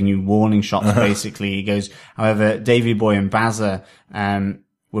giving you warning shots, basically. He goes, however, Davy Boy and Bazza,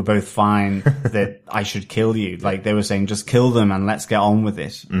 were both fine that I should kill you. Like, they were saying, just kill them and let's get on with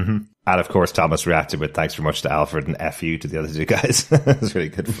it. Mm-hmm. And of course, Thomas reacted with thanks very much to Alfred and F you to the other two guys. It was really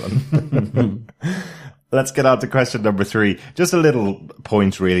good fun. Let's get on to question number 3. Just a little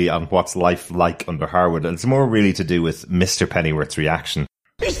point really on what's life like under Harwood. And it's more really to do with Mr. Pennyworth's reaction.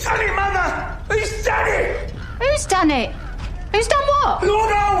 He's done it, Mother! He's done it! Who's done it? Who's done what?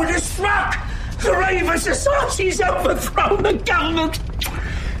 Lord Harwood has struck! The Raven Society's overthrown the government!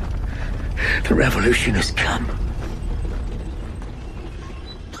 The revolution has come.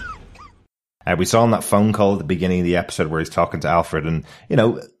 We saw on that phone call at the beginning of the episode where he's talking to Alfred, and, you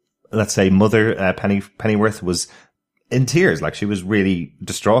know, let's say Mother Pennyworth was in tears. Like, she was really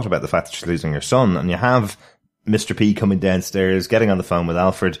distraught about the fact that she's losing her son. And you have Mr. P coming downstairs, getting on the phone with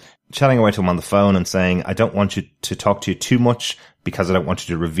Alfred, chatting away to him on the phone and saying, I don't want you to talk to you too much because I don't want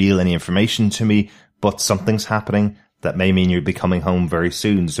you to reveal any information to me, but something's happening that may mean you'll be coming home very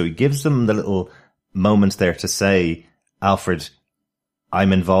soon. So he gives them the little moment there to say, Alfred,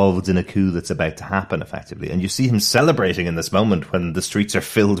 I'm involved in a coup that's about to happen, effectively. And you see him celebrating in this moment when the streets are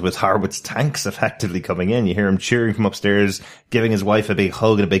filled with Harwood's tanks effectively coming in. You hear him cheering from upstairs, giving his wife a big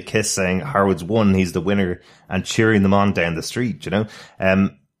hug and a big kiss, saying Harwood's won, he's the winner, and cheering them on down the street, you know.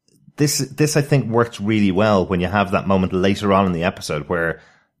 This I think works really well when you have that moment later on in the episode where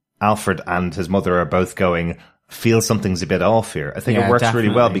Alfred and his mother are both going, feel something's a bit off here. I think it works really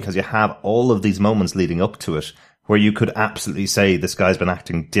well because you have all of these moments leading up to it where you could absolutely say this guy's been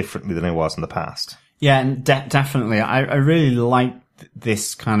acting differently than he was in the past. Yeah, and definitely. I really like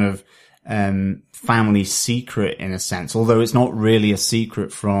this kind of family secret in a sense, although it's not really a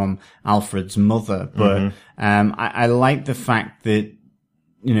secret from Alfred's mother. But I like the fact that,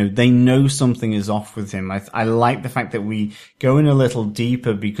 you know, they know something is off with him. I like the fact that we go in a little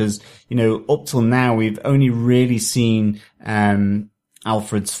deeper because, you know, up till now we've only really seen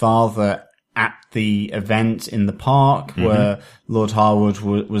Alfred's father at the event in the park where Lord Harwood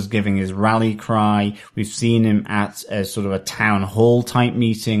was giving his rally cry. We've seen him at a sort of a town hall type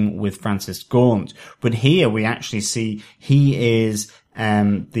meeting with Francis Gaunt. But here we actually see he is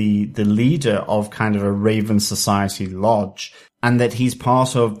the leader of kind of a Raven Society lodge, and that he's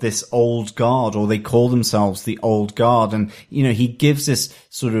part of this old guard, or they call themselves the old guard. And, you know, he gives this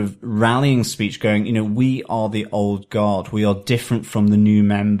sort of rallying speech going, you know, we are the old guard. We are different from the new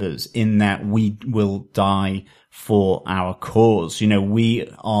members in that we will die for our cause. You know, we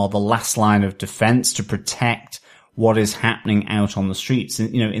are the last line of defense to protect what is happening out on the streets.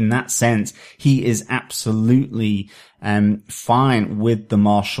 And, you know, in that sense, he is absolutely fine with the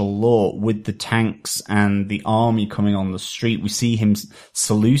martial law, with the tanks and the army coming on the street. We see him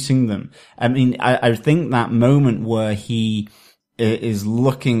saluting them. I mean, I think that moment where he is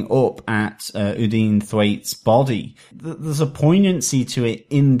looking up at Udine Thwaite's body, there's a poignancy to it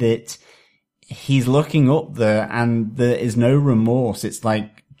in that he's looking up there and there is no remorse. It's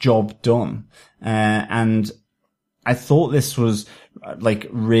like, job done. And I thought this was like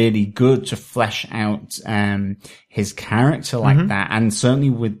really good to flesh out his character like that, and certainly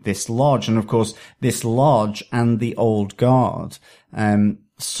with this lodge. And of course, this lodge and the old guard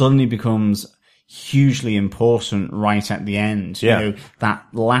suddenly becomes hugely important right at the end. Yeah. You know, that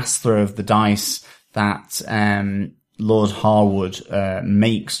last throw of the dice that Lord Harwood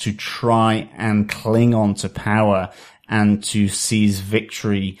makes to try and cling on to power and to seize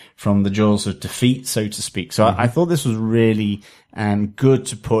victory from the jaws of defeat, so to speak. So I thought this was really good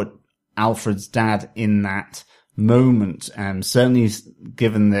to put Alfred's dad in that moment. Certainly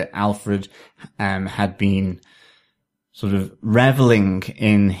given that Alfred had been sort of reveling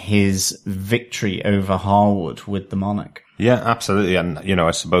in his victory over Harwood with the monarch. Yeah, absolutely. And, you know,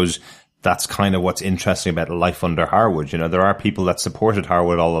 I suppose that's kind of what's interesting about life under Harwood. You know, there are people that supported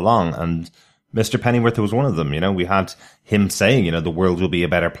Harwood all along, and Mr. Pennyworth was one of them. You know, we had him saying, you know, the world will be a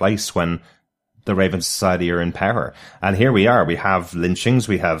better place when the Raven Society are in power. And here we are. We have lynchings,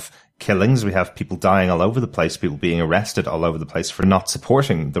 we have killings, we have people dying all over the place, people being arrested all over the place for not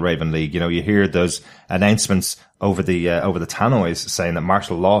supporting the Raven League. You know, you hear those announcements over the tannoys saying that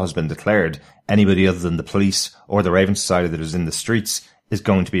martial law has been declared. Anybody other than the police or the Raven Society that is in the streets is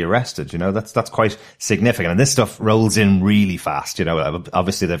going to be arrested. You know, that's quite significant. And this stuff rolls in really fast. You know,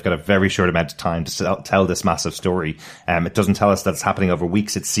 obviously they've got a very short amount of time to tell this massive story. It doesn't tell us that it's happening over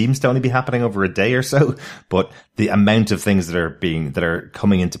weeks. It seems to only be happening over a day or so, but the amount of things that are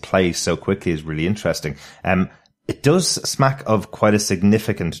coming into play so quickly is really interesting. It does smack of quite a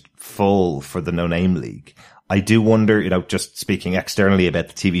significant fall for the No Name League. I do wonder, you know, just speaking externally about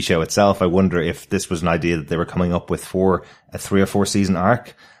the TV show itself, I wonder if this was an idea that they were coming up with for a 3 or 4 season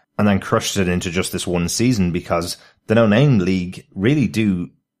arc and then crushed it into just this one season, because the No Name League really do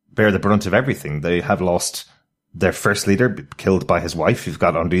bear the brunt of everything. They have lost their first leader, killed by his wife. You've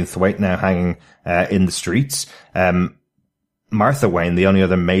got Undine Thwaite now hanging in the streets. Martha Wayne, the only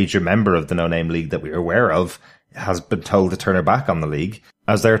other major member of the No Name League that we're aware of, has been told to turn her back on the League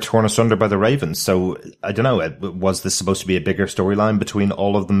as they're torn asunder by the Ravens. So I don't know, was this supposed to be a bigger storyline between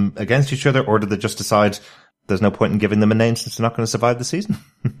all of them against each other, or did they just decide there's no point in giving them a name since they're not going to survive the season?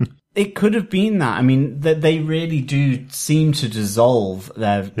 It could have been that. I mean, they really do seem to dissolve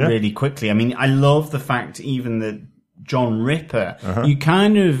really quickly. I mean, I love the fact even that John Ripper, you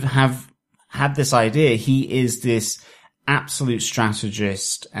kind of have had this idea. He is this absolute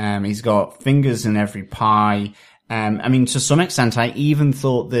strategist. He's got fingers in every pie. I mean, to some extent, I even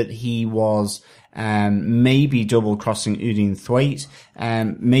thought that he was maybe double-crossing Undine Thwaite,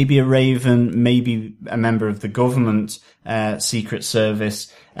 maybe a Raven, maybe a member of the government secret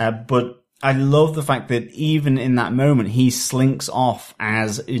service. But I love the fact that even in that moment, he slinks off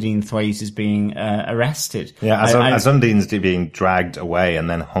as Undine Thwaite is being arrested. Yeah, as Undine's being dragged away and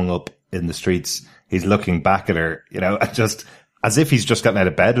then hung up in the streets, he's looking back at her, you know, just as if he's just gotten out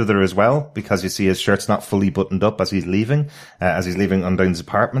of bed with her as well, because you see his shirt's not fully buttoned up as he's leaving Undine's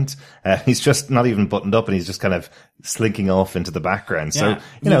apartment. He's just not even buttoned up, and he's just kind of slinking off into the background. Yeah. So,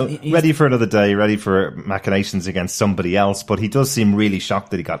 you know, ready for another day, ready for machinations against somebody else, but he does seem really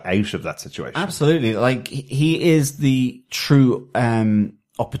shocked that he got out of that situation. Absolutely. Like, he is the true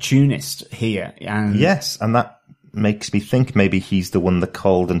opportunist here. And yes, and that makes me think maybe he's the one that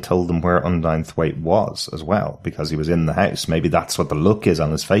called and told them where Undine Thwaite was as well, because he was in the house. Maybe that's what the look is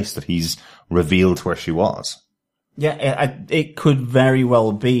on his face, that he's revealed where she was. Yeah, it could very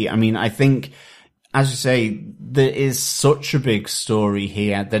well be. I mean, I think, as you say, there is such a big story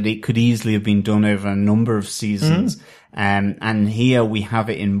here that it could easily have been done over a number of seasons. And here we have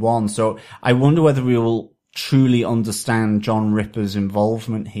it in one. So I wonder whether we will truly understand John Ripper's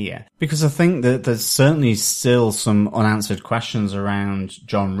involvement here, because I think that there's certainly still some unanswered questions around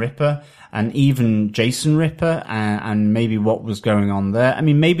John Ripper and even Jason Ripper, and maybe what was going on there. I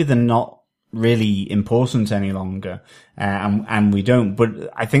mean, maybe they're not really important any longer, and we don't,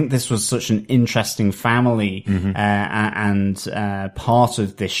 but I think this was such an interesting family, and part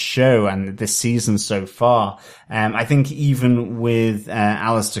of this show and this season so far. I think even with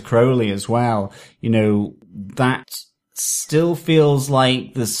Aleister Crowley as well, you know, that still feels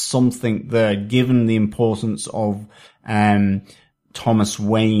like there's something there, given the importance of Thomas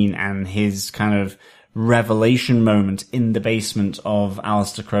Wayne and his kind of revelation moment in the basement of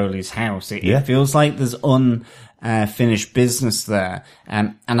Aleister Crowley's house. It feels like there's unfinished business there.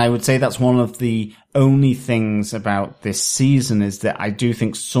 And I would say that's one of the only things about this season, is that I do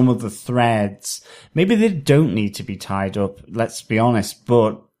think some of the threads, maybe they don't need to be tied up, let's be honest,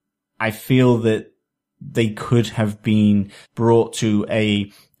 but I feel that they could have been brought to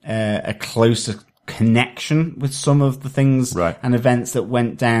a closer connection with some of the things and events that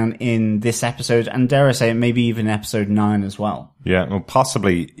went down in this episode, and dare I say it, maybe even episode 9 as well. Yeah, well,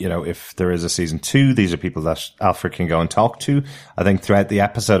 possibly, you know, if there is a season 2, these are people that Alfred can go and talk to. I think throughout the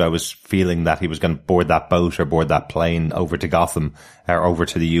episode, I was feeling that he was going to board that boat or board that plane over to Gotham, or over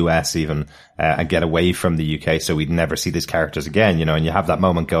to the US even, and get away from the UK, so we'd never see these characters again, you know, and you have that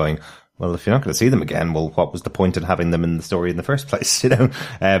moment going, well, if you're not going to see them again, well, what was the point in having them in the story in the first place, you know?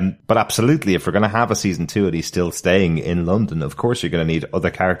 But absolutely, if we're going to have a season 2 and he's still staying in London, of course you're going to need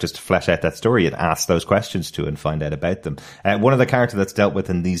other characters to flesh out that story and ask those questions to and find out about them. One of the characters that's dealt with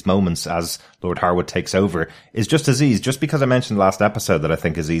in these moments as Lord Harwood takes over is just Aziz. Just because I mentioned last episode that I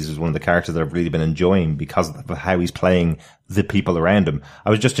think Aziz is one of the characters that I've really been enjoying because of how he's playing the people around him. I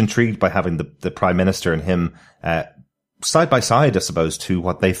was just intrigued by having the Prime Minister and him, side by side, I suppose, to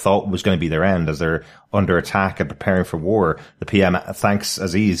what they thought was going to be their end as they're under attack and preparing for war. The PM thanks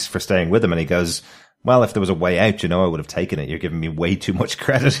Aziz for staying with him, and he goes, well, if there was a way out, I would have taken it. You're giving me way too much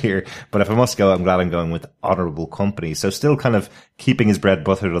credit here. But if I must go, I'm glad I'm going with honourable company. So still kind of keeping his bread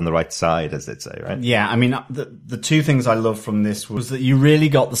buttered on the right side, as they'd say, right? Yeah, I mean, the two things I loved from this was that you really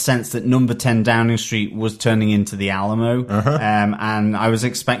got the sense that number 10 Downing Street was turning into the Alamo. And I was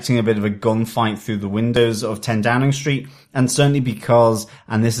expecting a bit of a gunfight through the windows of 10 Downing Street. And certainly because,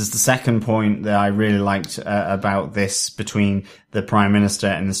 and this is the second point that I really liked about this between the Prime Minister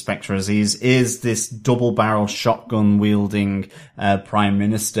and Inspector Aziz, is this double-barrel shotgun-wielding Prime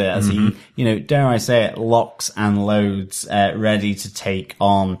Minister as he, dare I say it, locks and loads, ready to take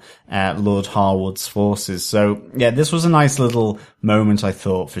on Lord Harwood's forces. So, yeah, this was a nice little moment, I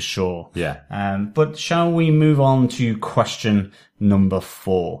thought, for sure. Yeah. But shall we move on to question number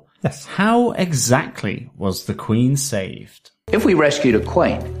 4? Yes. How exactly was the Queen saved? If we rescue the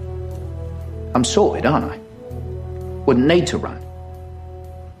Queen, I'm sorted, aren't I? Wouldn't need to run.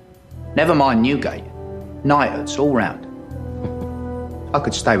 Never mind Newgate. Knighthoods all round. I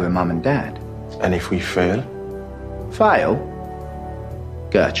could stay with Mum and Dad. And if we fail? Fail?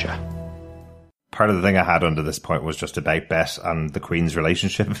 Gertrude. Part of the thing I had under this point was just about Bet and the Queen's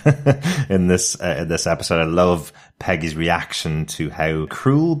relationship in this episode. I love Peggy's reaction to how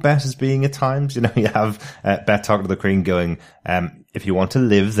cruel Bet is being at times. You have Bet talking to the Queen going, if you want to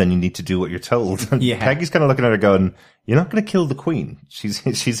live, then you need to do what you're told. Yeah. Peggy's kind of looking at her going, you're not going to kill the Queen. She's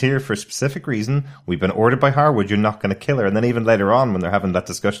here for a specific reason. We've been ordered by Harwood. You're not going to kill her. And then even later on, when they're having that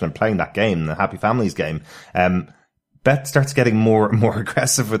discussion and playing that game, the Happy Families game, Bet starts getting more and more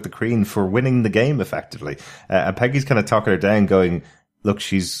aggressive with the Queen for winning the game effectively. And Peggy's kind of talking her down going, look,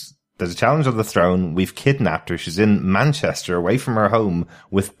 there's a challenge on the throne. We've kidnapped her. She's in Manchester away from her home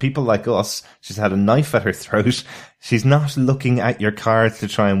with people like us. She's had a knife at her throat. She's not looking at your cards to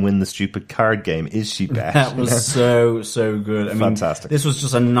try and win the stupid card game, is she, Bet? That was so good. I mean, fantastic. This was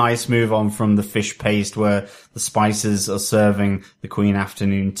just a nice move on from the fish paste where the Spices are serving the Queen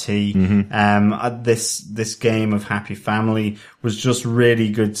afternoon tea. This game of Happy Family was just really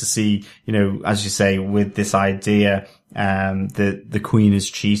good to see, as you say, with this idea, the Queen is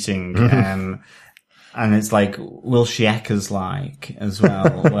cheating. And it's like, will she eckers like as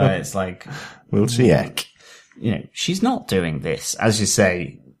well, where it's like, will she eck? She's not doing this. As you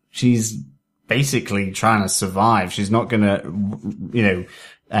say, she's basically trying to survive. She's not going to,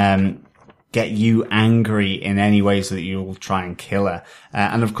 get you angry in any way so that you'll try and kill her.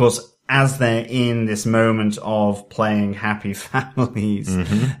 And of course, as they're in this moment of playing Happy Families,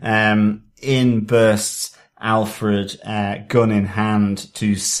 in bursts Alfred, gun in hand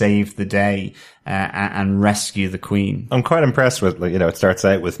to save the day, and rescue the Queen. I'm quite impressed with, it starts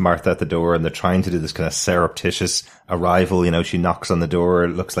out with Martha at the door and they're trying to do this kind of surreptitious arrival. She knocks on the door.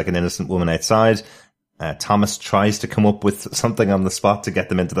 It looks like an innocent woman outside. Thomas tries to come up with something on the spot to get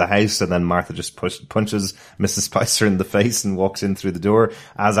them into the house, and then Martha just punches Mrs. Spicer in the face and walks in through the door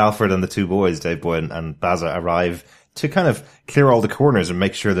as Alfred and the two boys, Dave Boyd and Baza, arrive to kind of clear all the corners and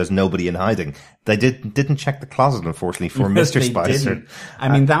make sure there's nobody in hiding. They didn't check the closet, unfortunately, for Mr. Spicer. Didn't. I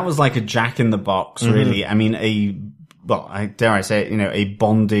mean, that was like a Jack in the Box, really. I mean, dare I say it, a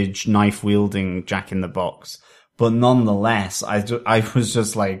bondage knife wielding Jack in the Box. But nonetheless, I was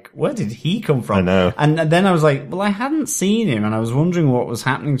just like, where did he come from? I know. And then I was like, well, I hadn't seen him and I was wondering what was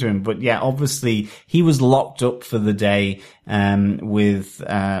happening to him. But yeah, obviously he was locked up for the day, with,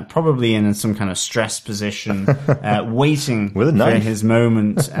 probably in some kind of stress position, waiting with a for knife. his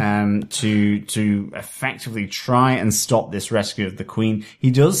moment, to effectively try and stop this rescue of the Queen. He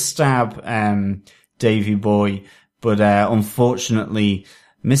does stab, Davy Boy, but, unfortunately,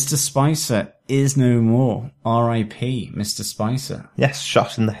 Mr. Spicer is no more. R.I.P. Mr. Spicer. Yes,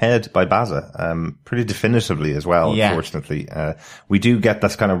 shot in the head by Baza, pretty definitively as well, unfortunately. We do get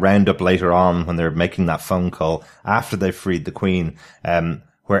this kind of roundup later on when they're making that phone call after they've freed the Queen,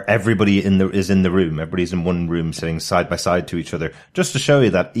 where everybody is in the room. Everybody's in one room sitting side by side to each other, just to show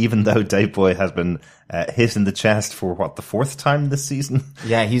you that even though Dave Boy has been hit in the chest for the 4th time this season.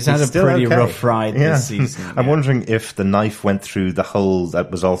 Yeah, he's had a pretty rough ride this season. I'm wondering if the knife went through the hole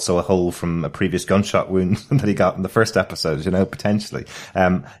that was also a hole from a previous gunshot wound that he got in the first episode, potentially.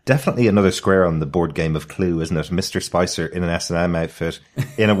 Definitely another square on the board game of Clue, isn't it? Mr. Spicer in an S&M outfit,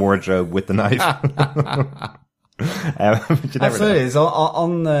 in a wardrobe with the knife. Absolutely. So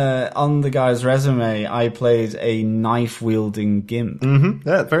on the guy's resume, I played a knife wielding gimp.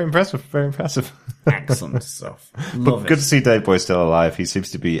 Yeah, very impressive. Very impressive. Excellent stuff. But good to see Dave Boy still alive. He seems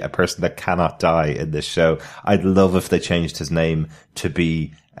to be a person that cannot die in this show. I'd love if they changed his name to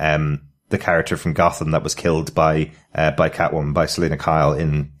be the character from Gotham that was killed by Catwoman, by Selena Kyle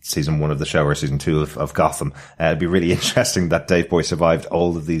in season 1 of the show, or season 2 of Gotham. It'd be really interesting that Dave Boy survived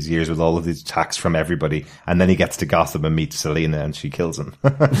all of these years with all of these attacks from everybody, and then he gets to Gotham and meets Selena and she kills him.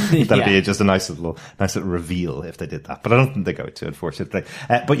 That'd be just a nice little reveal if they did that. But I don't think they go to, unfortunately.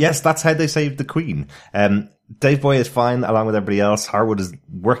 But yes, that's how they saved the Queen. Dave Boy is fine along with everybody else. Harwood is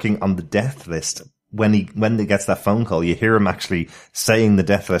working on the death list. When he gets that phone call, you hear him actually saying the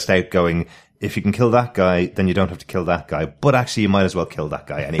death list out, going, if you can kill that guy, then you don't have to kill that guy. But actually, you might as well kill that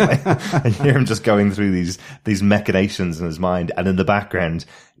guy anyway. And you hear him just going through these machinations in his mind. And in the background,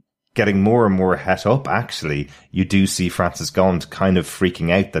 getting more and more het up, actually, you do see Frances Gaunt kind of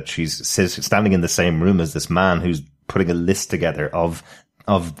freaking out that she's standing in the same room as this man who's putting a list together of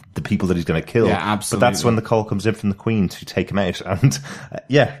the people that he's going to kill. Yeah, absolutely. But that's when the call comes in from the Queen to take him out. And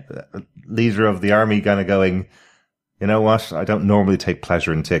leader of the army kind of going, you know what? I don't normally take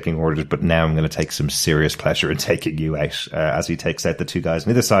pleasure in taking orders, but now I'm going to take some serious pleasure in taking you out, as he takes out the two guys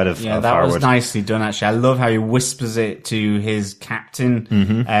on either side of that Harwood. was nicely done, actually. I love how he whispers it to his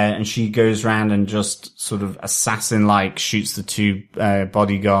captain, and she goes round and just sort of assassin-like shoots the two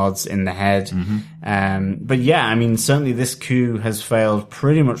bodyguards in the head. But yeah, I mean, certainly this coup has failed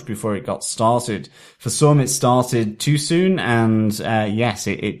pretty much before it got started. For some, it started too soon, and yes,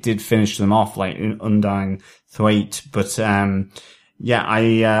 it did finish them off like undying Thwaite. But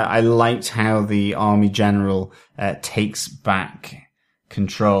I liked how the army general takes back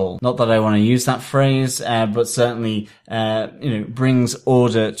control. Not that I want to use that phrase, but certainly brings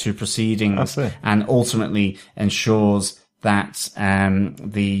order to proceedings and ultimately ensures that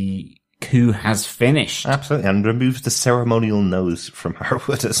the coup has finished. Absolutely, and removes the ceremonial nose from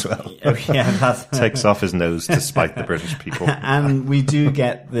Harwood as well. Oh, yeah, that's takes off his nose to spite the British people. And we do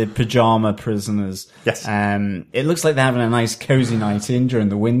get the pajama prisoners. Yes. It looks like they're having a nice cozy night in during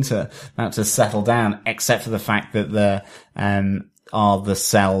the winter, about to settle down, except for the fact that there are the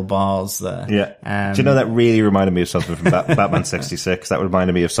cell bars there. Yeah. Do you know, that really reminded me of something from Batman 66? That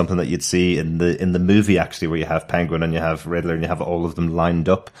reminded me of something that you'd see in the movie, actually, where you have Penguin and you have Riddler and you have all of them lined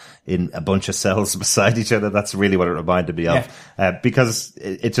up in a bunch of cells beside each other. That's really what it reminded me of. Yeah. Because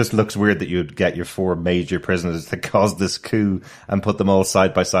it just looks weird that you'd get your 4 major prisoners that caused this coup and put them all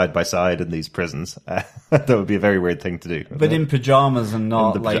side by side in these prisons. That would be a very weird thing to do. But in pajamas and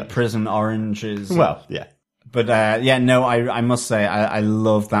not like prison oranges. Well, yeah. But, I must say, I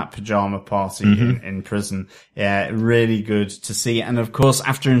love that pajama party in prison. Yeah, really good to see. And of course,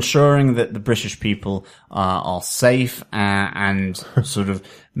 after ensuring that the British people are safe, and sort of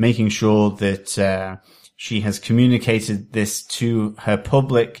making sure that, she has communicated this to her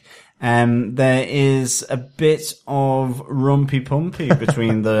public, there is a bit of rumpy-pumpy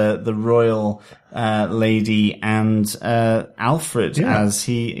between the royal lady and Alfred, as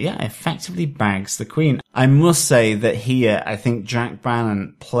he effectively bags the Queen. I must say that here, I think Jack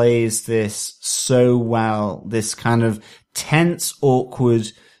Bannon plays this so well, this kind of tense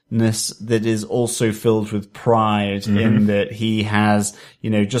awkwardness that is also filled with pride, in that he has,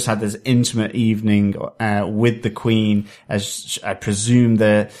 just had this intimate evening with the Queen, as I presume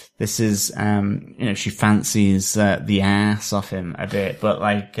that this is, she fancies the ass off him a bit. But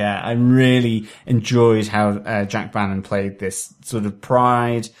I really enjoyed how Jack Bannon played this sort of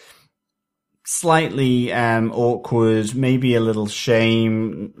pride, slightly awkward, maybe a little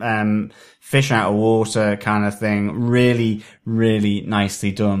shame, fish out of water kind of thing. Really, really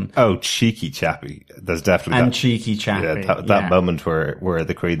nicely done. Oh, cheeky chappy. There's definitely cheeky chappy. Yeah, that moment where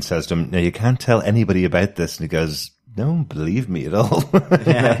the Queen says to him, "Now you can't tell anybody about this," and he goes, "Don't believe me at all."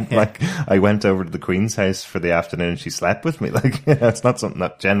 Like, I went over to the Queen's house for the afternoon and she slept with me. It's not something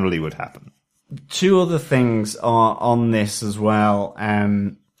that generally would happen. 2 other things are on this as well.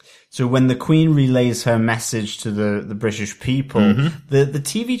 So when the Queen relays her message to the British people, the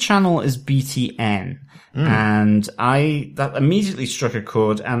TV channel is BTN. And that immediately struck a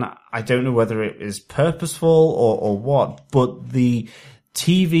chord, and I don't know whether it is purposeful or what, but the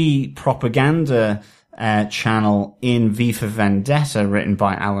TV propaganda channel in V for Vendetta, written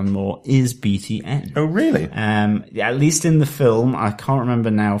by Alan Moore, is BTN. Oh, really? At least in the film. I can't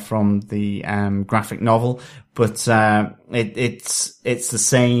remember now from the graphic novel, but it's the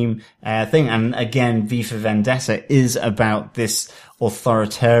same thing. And again, V for Vendetta is about this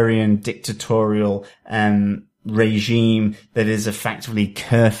authoritarian, dictatorial regime that is effectively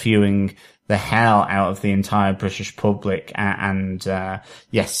curfewing the hell out of the entire British public.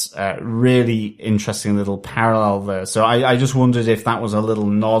 Really interesting little parallel there. So I just wondered if that was a little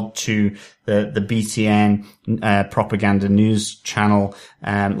nod to the BTN propaganda news channel,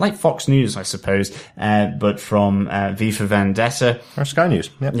 like Fox News, I suppose, but from V for Vendetta. Or Sky News.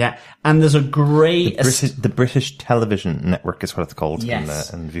 Yep. Yeah. And there's a great... The British Television Network is what it's called in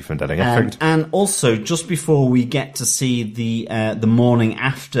V for Vendetta. And also, just before we get to see the morning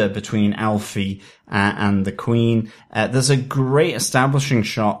after between Alfie and the Queen, there's a great establishing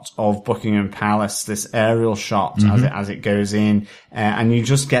shot of Buckingham Palace, this aerial shot as it goes in, and you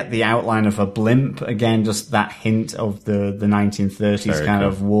just get the outline of a blimp, again, just that hint of the 1930s kind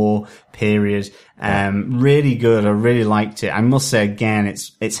of war period. Really good. I really liked it. I must say again,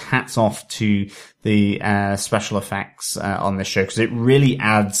 it's hats off to the special effects on this show, because it really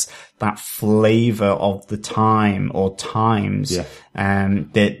adds that flavor of the time or times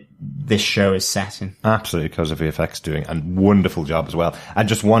that this show is set in. Absolutely, because of VFX doing a wonderful job as well. And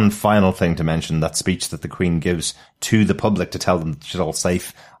just one final thing to mention, that speech that the Queen gives to the public to tell them that she's all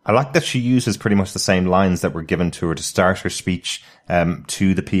safe. I like that she uses pretty much the same lines that were given to her to start her speech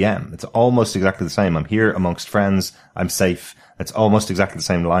to the PM. It's almost exactly the same. I'm here amongst friends. I'm safe. It's almost exactly the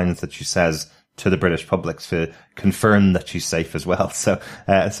same lines that she says to the British public to confirm that she's safe as well. So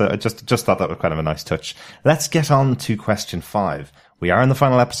I just thought that was kind of a nice touch. Let's get on to question 5. We are in the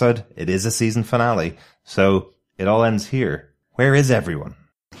final episode. It is a season finale. So it all ends here. Where is everyone?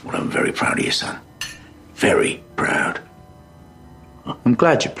 Well, I'm very proud of you, son. Very proud. I'm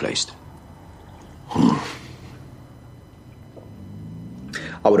glad you're pleased. I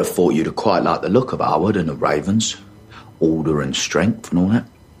would have thought you'd have quite liked the look of Howard and the Ravens. Order and strength and all that.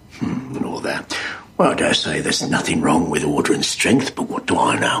 And all that. Well, I dare say there's nothing wrong with order and strength, but what do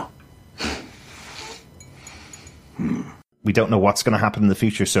I know? We don't know what's going to happen in the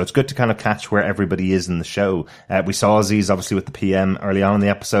future, so it's good to kind of catch where everybody is in the show. We saw Aziz obviously with the PM early on in the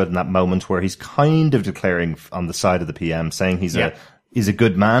episode, in that moment where he's kind of declaring on the side of the PM, saying he's a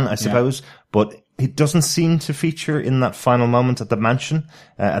good man, I suppose, but it doesn't seem to feature in that final moment at the mansion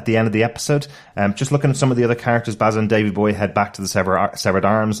at the end of the episode. Just looking at some of the other characters, Baz and Davy Boy head back to the Severed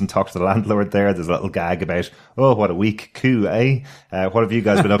Arms and talk to the landlord there. There's a little gag about, oh, what a weak coup, eh? What have you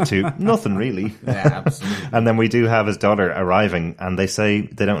guys been up to? Nothing really. Yeah, absolutely. And then we do have his daughter arriving, and they say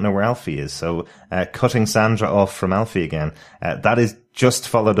they don't know where Alfie is. So cutting Sandra off from Alfie again. That is just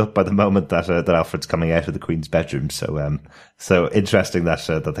followed up by the moment that Alfred's coming out of the Queen's bedroom. So interesting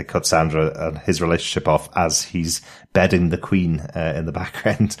that they cut Sandra and his relationship off as he's bedding the Queen in the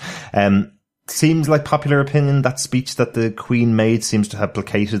background. Seems like popular opinion, that speech that the Queen made seems to have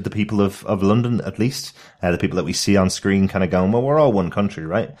placated the people of London, at least. The people that we see on screen kind of going, well, we're all one country,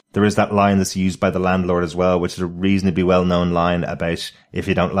 right? There is that line that's used by the landlord as well, which is a reasonably well-known line about, if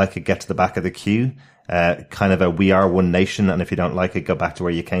you don't like it, get to the back of the queue. Kind of a we are one nation, and if you don't like it, go back to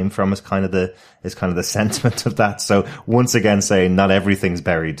where you came from is kind of the sentiment of that. So once again saying not everything's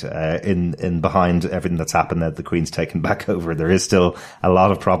buried in behind everything that's happened that the Queen's taken back over. There is still a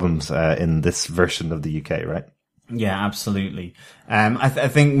lot of problems in this version of the UK, right? Yeah, absolutely. I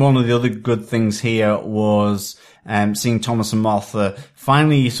think one of the other good things here was seeing Thomas and Martha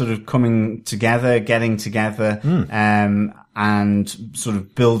finally sort of coming together, getting together, and sort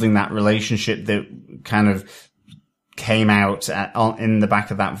of building that relationship that kind of came out in the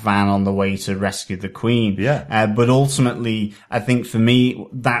back of that van on the way to rescue the Queen. Yeah. But ultimately, I think for me,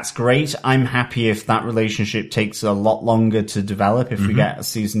 that's great. I'm happy if that relationship takes a lot longer to develop, if we get a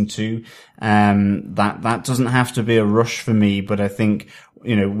season 2. That doesn't have to be a rush for me, but I think,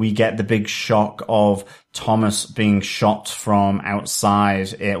 we get the big shock of Thomas being shot from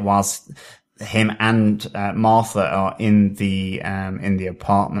outside whilst him and Martha are in the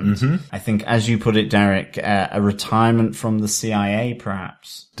apartment. I think, as you put it, Derek, a retirement from the CIA,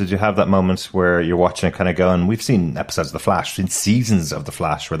 perhaps. Did you have that moment where you're watching it kind of going, we've seen episodes of The Flash, we've seen seasons of The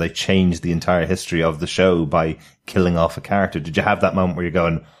Flash where they changed the entire history of the show by killing off a character. Did you have that moment where you're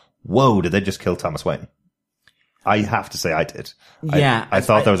going, whoa, did they just kill Thomas Wayne? I have to say I did. Yeah. I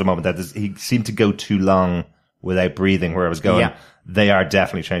thought there was a moment that he seemed to go too long without breathing, where I was going, yeah. They are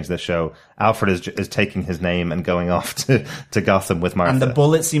definitely changing this show. Alfred is taking his name and going off to Gotham with Martha. And the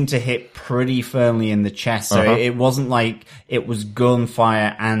bullet seemed to hit pretty firmly in the chest. So it wasn't like it was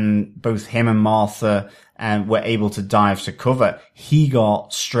gunfire and both him and Martha were able to dive to cover. He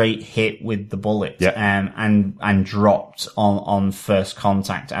got straight hit with the bullet, and dropped on first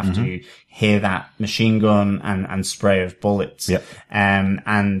contact after you hear that machine gun and spray of bullets. Yep.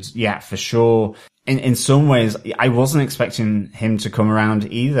 And yeah, for sure. In some ways, I wasn't expecting him to come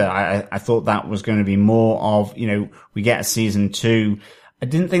around either. I thought that was going to be more of, we get a season 2. I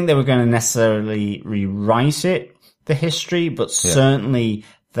didn't think they were going to necessarily rewrite it, the history, but certainly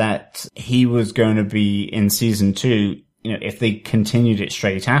that he was going to be in season 2, if they continued it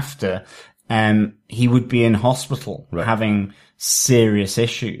straight after, he would be in hospital having serious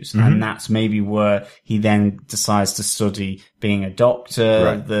issues. And that's maybe where he then decides to study being a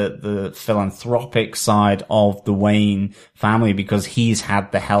doctor, the philanthropic side of the Wayne family, because he's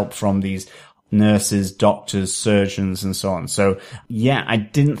had the help from these nurses, doctors, surgeons, and so on. So yeah, I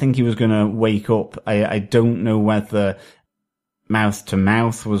didn't think he was going to wake up. I don't know whether mouth to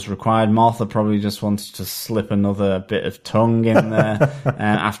mouth was required. Martha probably just wanted to slip another bit of tongue in there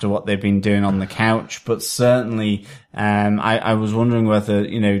after what they've been doing on the couch. But certainly, I was wondering whether,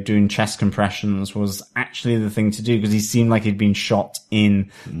 doing chest compressions was actually the thing to do, because he seemed like he'd been shot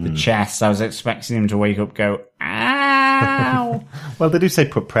in the chest. I was expecting him to wake up, go, ow. Well, they do say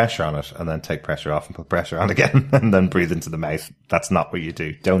put pressure on it and then take pressure off and put pressure on again and then breathe into the mouth. That's not what you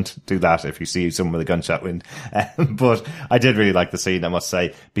do. Don't do that if you see someone with a gunshot wound. But I did really like the scene, I must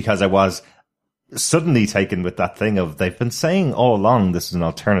say, because I was suddenly taken with that thing of, they've been saying all along this is an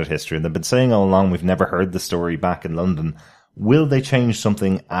alternate history, and they've been saying all along we've never heard the story back in London. Will they change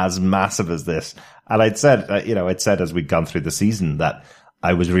something as massive as this? And I'd said, I'd said as we'd gone through the season that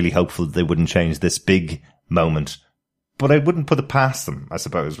I was really hopeful that they wouldn't change this big moment. But I wouldn't put it past them, I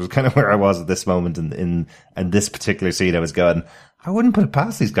suppose, was kind of where I was at this moment in this particular scene. I was going, I wouldn't put it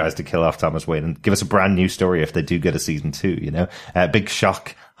past these guys to kill off Thomas Wayne and give us a brand new story if they do get a season 2, big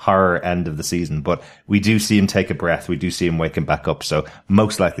shock, horror end of the season. But we do see him take a breath. We do see him waking back up. So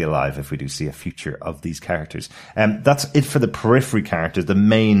most likely alive if we do see a future of these characters. That's it for the periphery characters. The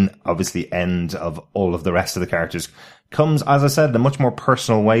main, obviously, end of all of the rest of the characters comes, as I said, in a much more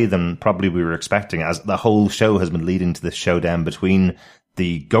personal way than probably we were expecting, as the whole show has been leading to this showdown between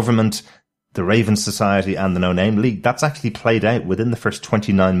the government, the Raven Society, and the No Name League. That's actually played out within the first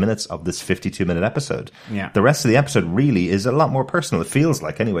 29 minutes of this 52-minute episode. Yeah. The rest of the episode really is a lot more personal. It feels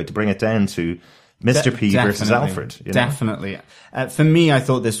like, anyway, to bring it down to Mr. P versus Alfred. Definitely. For me, I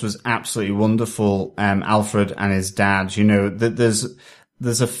thought this was absolutely wonderful. Alfred and his dad, that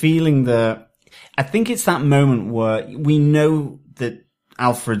there's a feeling that, I think it's that moment where we know that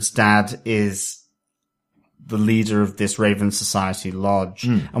Alfred's dad is the leader of this Raven Society lodge,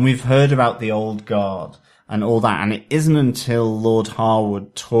 and we've heard about the old guard and all that, and it isn't until Lord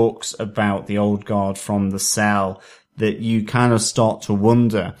Harwood talks about the old guard from the cell that you kind of start to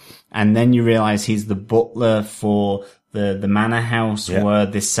wonder, and then you realize he's the butler for the manor house where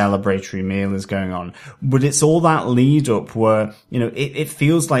this celebratory meal is going on. But it's all that lead up where, it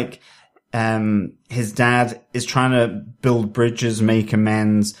feels like his dad is trying to build bridges, make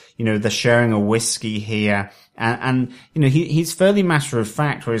amends. They're sharing a whiskey here. And he's fairly matter of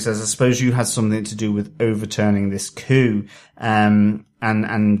fact where he says, I suppose you had something to do with overturning this coup. And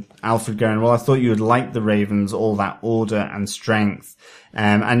Alfred going, well, I thought you would like the Ravens, all that order and strength.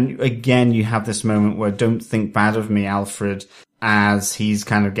 And again, you have this moment where don't think bad of me, Alfred, as he's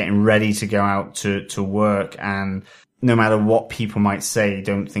kind of getting ready to go out to work, and no matter what people might say,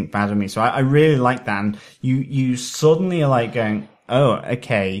 don't think bad of me. So I really like that. And you suddenly are like going, oh,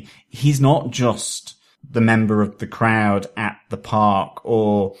 okay, he's not just the member of the crowd at the park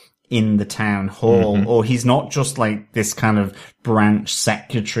or in the town hall, or he's not just like this kind of branch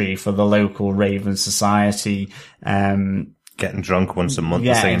secretary for the local Raven Society, getting drunk once a month,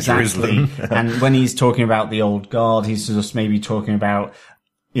 yeah, exactly. Jerusalem. And when he's talking about the old guard, he's just maybe talking about,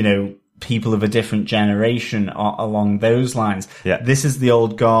 people of a different generation along those lines. Yeah. This is the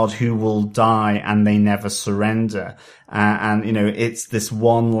old guard who will die and they never surrender. And it's this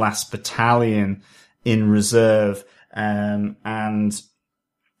one last battalion in reserve. And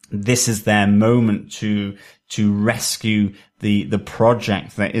this is their moment to rescue the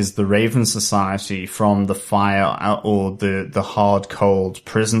project that is the Raven Society from the fire or the hard, cold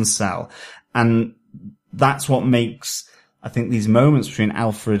prison cell. And that's what makes, I think, these moments between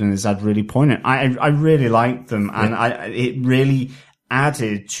Alfred and his dad really poignant. I really liked them, and it really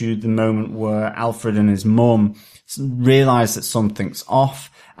added to the moment where Alfred and his mum realize that something's off,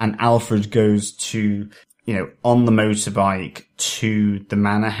 and Alfred goes to, on the motorbike to the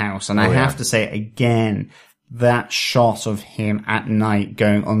manor house. And I have to say again, that shot of him at night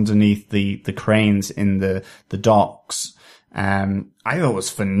going underneath the cranes in the docks, I thought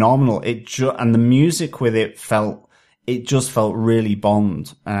was phenomenal. And the music with it just felt really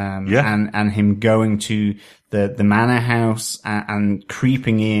Bond. And him going to the manor house and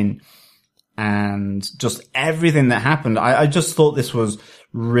creeping in and just everything that happened. I just thought this was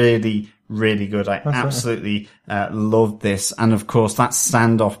really, really good. I absolutely loved this. And of course, that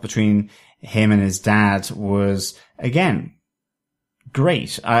standoff between him and his dad was, again,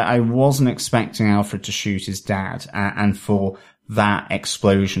 great. I wasn't expecting Alfred to shoot his dad and for that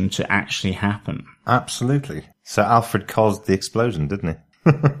explosion to actually happen. Absolutely. So Alfred caused the explosion, didn't he?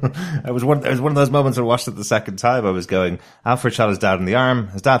 It was one of those moments I watched it the second time. I was going, Alfred shot his dad in the arm.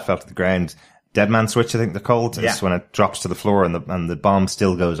 His dad fell to the ground. Dead man switch, I think they're called. Yeah. It's when it drops to the floor and the bomb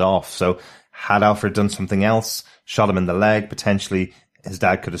still goes off. So had Alfred done something else, shot him in the leg, potentially his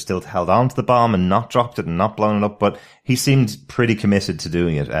dad could have still held on to the bomb and not dropped it and not blown it up, but he seemed pretty committed to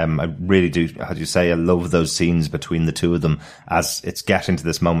doing it. I really do, how do you say, I love those scenes between the two of them as it's getting to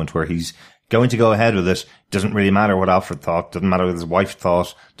this moment where he's going to go ahead with it. Doesn't really matter what Alfred thought, doesn't matter what his wife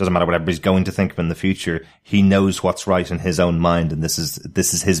thought, doesn't matter what everybody's going to think of in the future. He knows what's right in his own mind, and this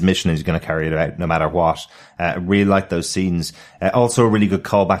is his mission, and he's going to carry it out no matter what. I really like those scenes. Also a really good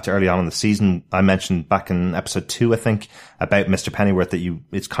callback to early on in the season. I mentioned back in episode 2, I think, about Mr. Pennyworth that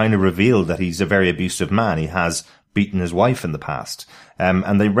it's kind of revealed that he's a very abusive man. He has beaten his wife in the past.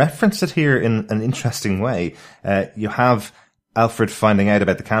 And they reference it here in an interesting way. You have Alfred finding out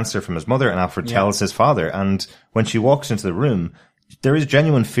about the cancer from his mother, and Alfred tells his father. And when she walks into the room, there is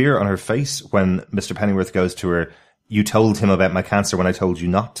genuine fear on her face when Mr. Pennyworth goes to her, "You told him about my cancer when I told you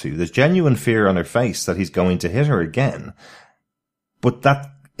not to." There's genuine fear on her face that he's going to hit her again. But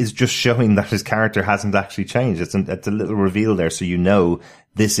that is just showing that his character hasn't actually changed. It's a little reveal there, so you know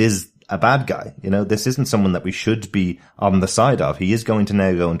this is a bad guy. You know, this isn't someone that we should be on the side of. He is going to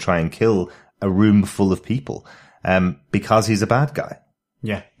now go and try and kill a room full of people. Because he's a bad guy.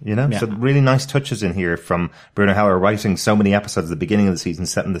 Yeah. You know, so really nice touches in here from Bruno Hauer writing so many episodes at the beginning of the season,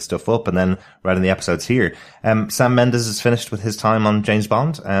 setting this stuff up, and then writing the episodes here. Sam Mendes is finished with his time on James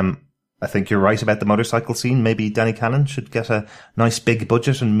Bond. I think you're right about the motorcycle scene. Maybe Danny Cannon should get a nice big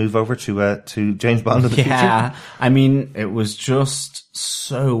budget and move over to James Bond in the future. Yeah. I mean, it was just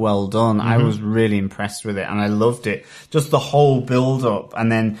so well done. I was really impressed with it, and I loved it. Just the whole build up,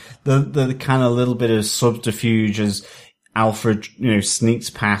 and then the kind of little bit of subterfuge as Alfred,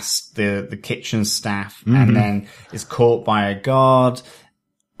 sneaks past the kitchen staff and then is caught by a guard.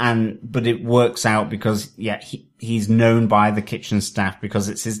 But it works out because, he's known by the kitchen staff because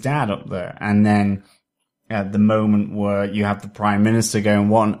it's his dad up there. And then at the moment where you have the Prime Minister going,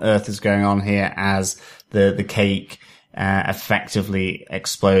 what on earth is going on here, as the cake effectively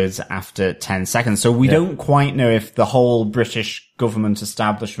explodes after 10 seconds. So we don't quite know if the whole British government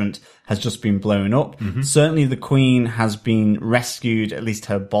establishment has just been blown up. Certainly the Queen has been rescued, at least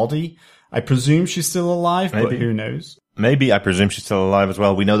her body. I presume she's still alive, but who knows? Maybe. I presume she's still alive as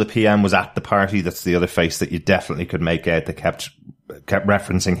well. We know the PM was at the party. That's the other face that you definitely could make out. They kept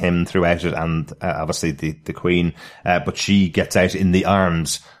referencing him throughout it, and obviously the Queen. But she gets out in the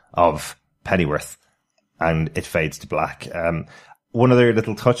arms of Pennyworth, and it fades to black. One other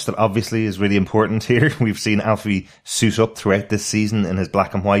little touch that obviously is really important here. We've seen Alfie suit up throughout this season in his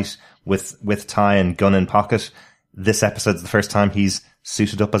black and white with tie and gun in pocket. This episode's the first time he's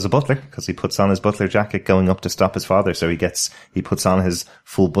suited up as a butler, because he puts on his butler jacket going up to stop his father. So he puts on his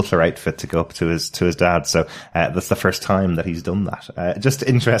full butler outfit to go up to his dad. So that's the first time that he's done that. Just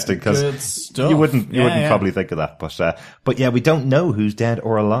interesting, because you wouldn't probably think of that. But yeah, we don't know who's dead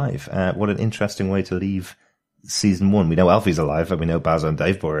or alive. What an interesting way to leave season 1. We know Alfie's alive, and we know Baz and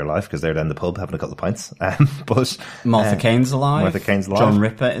Dave Boy are alive because they're down the pub having a couple of pints. But Martha Kane's alive. John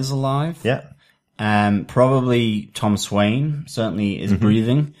Ripper is alive. Yeah. Probably Tom Swain certainly is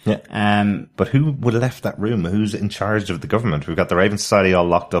breathing. Yeah. But who would have left that room? Who's in charge of the government? We've got the Raven Society all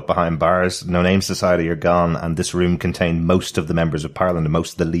locked up behind bars. No Name Society are gone, and this room contained most of the members of Parliament and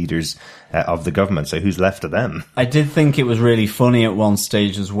most of the leaders of the government. So who's left of them? I did think it was really funny at one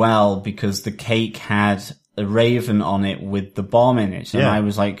stage as well, because the cake had a raven on it with the bomb in it, and I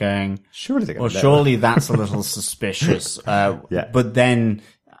was like going, surely that's a little suspicious. But then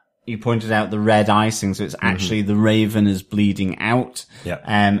you pointed out the red icing, so it's actually the raven is bleeding out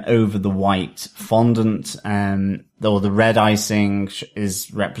over the white fondant, or the red icing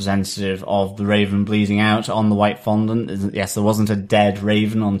is representative of the raven bleeding out on the white fondant. Yes, there wasn't a dead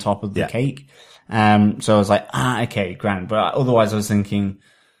raven on top of the cake. So I was like, okay, grand. But otherwise I was thinking,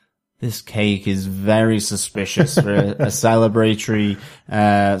 this cake is very suspicious for a celebratory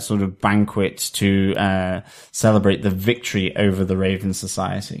sort of banquet to celebrate the victory over the Raven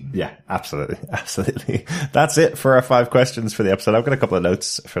Society. Yeah, absolutely. Absolutely. That's it for our 5 questions for the episode. I've got a couple of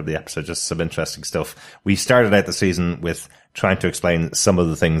notes from the episode, just some interesting stuff. We started out the season with trying to explain some of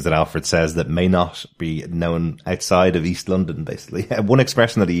the things that Alfred says that may not be known outside of East London, basically. One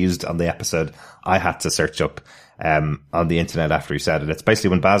expression that he used on the episode, I had to search up on the internet after he said it. It's basically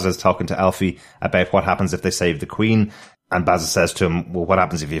when Baz is talking to Alfie about what happens if they save the Queen, and Baz says to him, well, what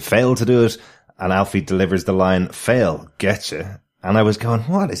happens if you fail to do it? And Alfie delivers the line, fail, getcha. And I was going,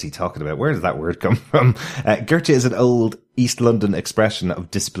 what is he talking about? Where does that word come from? Gurcha is an old East London expression of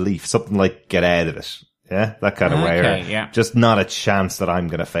disbelief, something like get out of it. Yeah, that kind of way. Or just not a chance that I'm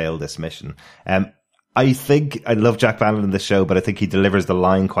going to fail this mission. I think I love Jack Bannon in the show, but I think he delivers the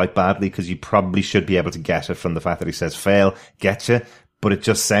line quite badly because you probably should be able to get it from the fact that he says fail, getcha, but it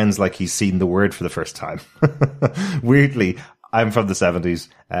just sounds like he's seen the word for the first time. Weirdly, I'm from the 70s.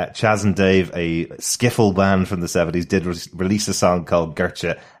 Chaz and Dave, a skiffle band from the 70s, did release a song called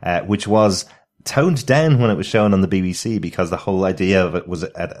Gurcha, which was toned down when it was shown on the BBC because the whole idea of it was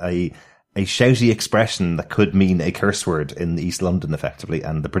a shouty expression that could mean a curse word in East London, effectively.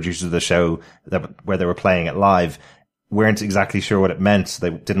 And the producers of the show where they were playing it live weren't exactly sure what it meant. So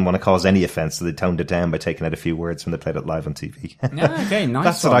they didn't want to cause any offense, so they toned it down by taking out a few words when they played it live on TV. Okay, nice.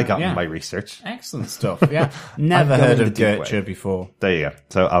 That's what I got in my research. Excellent stuff. Yeah, never heard of Gurcha before. There you go.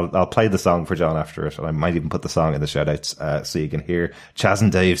 So I'll play the song for John after it, and I might even put the song in the shoutouts so you can hear Chaz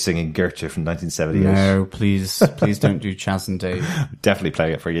and Dave singing Gurcha from 1978. No, please don't do Chaz and Dave. Definitely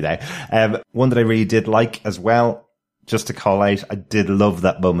play it for you now. One that I really did like as well. Just to call out, I did love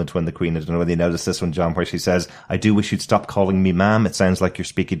that moment when the Queen, I don't know whether you noticed this one, John, where she says, I do wish you'd stop calling me ma'am. It sounds like you're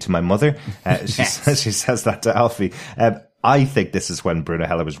speaking to my mother. She says that to Alfie. I think this is when Bruno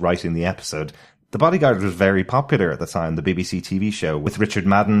Heller was writing the episode. The Bodyguard was very popular at the time, the BBC TV show, with Richard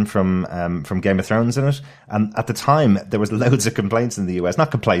Madden from Game of Thrones in it. And at the time, there was loads of complaints in the US. Not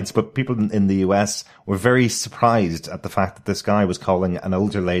complaints, but people in the US were very surprised at the fact that this guy was calling an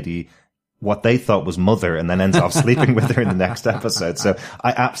older lady what they thought was mother and then ends up sleeping with her in the next episode. So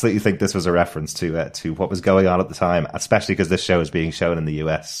I absolutely think this was a reference to what was going on at the time, especially because this show is being shown in the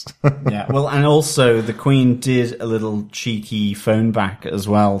US. Yeah, well, and also the Queen did a little cheeky phone back as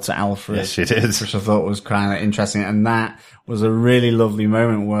well to Alfred. Yes, she did. Which I thought was kind of interesting. And that was a really lovely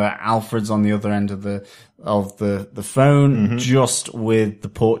moment where Alfred's on the other end of the phone, just with the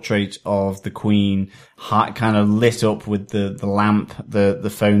portrait of the Queen kind of lit up with the lamp, the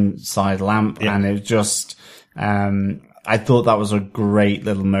phone side lamp. Yeah. And it was just, I thought that was a great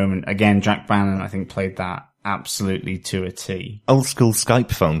little moment. Again, Jack Bannon, I think, played that absolutely to a T. Old school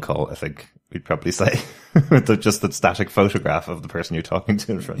Skype phone call, I think we'd probably say. With just the static photograph of the person you're talking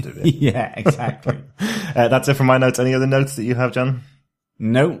to in front of you. Yeah, exactly. That's it for my notes. Any other notes that you have, John?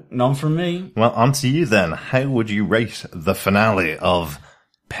 No, none from me. Well, on to you then. How would you rate the finale of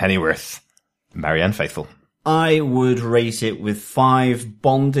Pennyworth? Marianne Faithfull. I would rate it with 5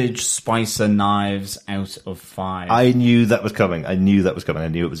 bondage spicer knives out of 5. I knew that was coming. I knew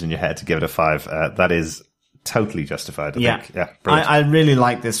it was in your head to give it a 5. That is totally justified, I think. Yeah, I really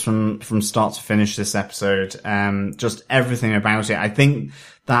like this from start to finish, this episode. Just everything about it. I think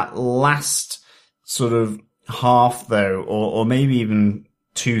that last sort of half, though, or maybe even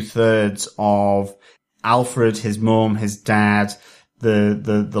 2/3 of Alfred, his mum, his dad,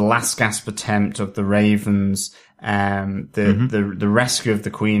 the last gasp attempt of the Ravens, the rescue of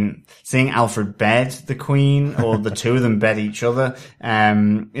the Queen, seeing Alfred bed the Queen, or the two of them bed each other. I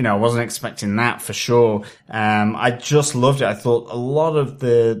wasn't expecting that for sure. I just loved it. I thought a lot of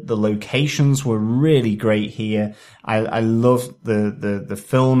the locations were really great here. I loved the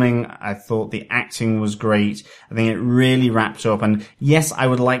filming. I thought the acting was great. I think it really wrapped up. And yes, I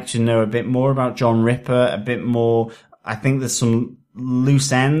would like to know a bit more about John Ripper, a bit more. I think there's some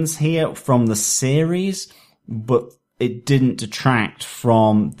loose ends here from the series, but it didn't detract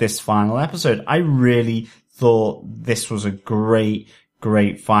from this final episode. I really thought this was a great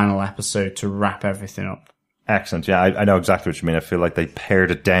final episode to wrap everything up. Excellent. Yeah, I know exactly what you mean. I feel like they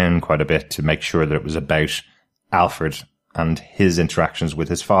pared it down quite a bit to make sure that it was about Alfred and his interactions with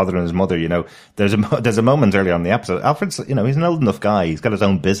his father and his mother. There's a moment early on in the episode. Alfred's, he's an old enough guy. He's got his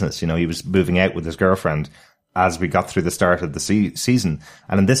own business. He was moving out with his girlfriend as we got through the start of the season.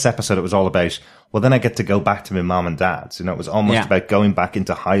 And in this episode, it was all about, well, then I get to go back to my mom and dad. It was almost about going back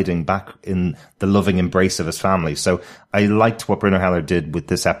into hiding, back in the loving embrace of his family. So I liked what Bruno Heller did with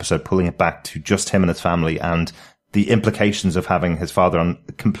this episode, pulling it back to just him and his family, and the implications of having his father on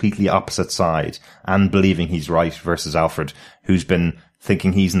a completely opposite side and believing he's right versus Alfred, who's been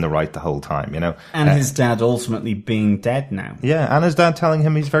thinking he's in the right the whole time, And his dad ultimately being dead now. Yeah, and his dad telling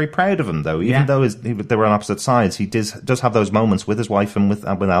him he's very proud of him, though. Even though they were on opposite sides, he does have those moments with his wife and with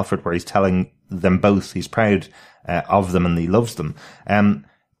Alfred where he's telling them both he's proud of them and he loves them.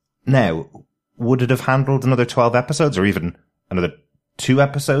 Now, would it have handled another 12 episodes or even another 2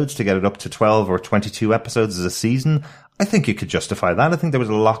 episodes to get it up to 12 or 22 episodes as a season? I think you could justify that. I think there was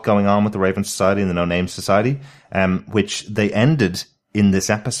a lot going on with the Raven Society and the No Name Society, which they ended in this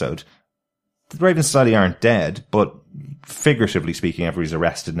episode. The Raven Society aren't dead, but figuratively speaking, everybody's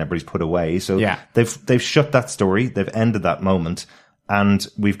arrested and everybody's put away. So Yeah. they've shut that story. They've ended that moment. And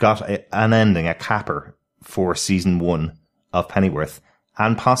we've got an ending, a capper for season 1 of Pennyworth,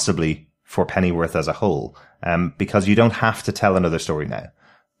 and possibly for Pennyworth as a whole, because you don't have to tell another story now.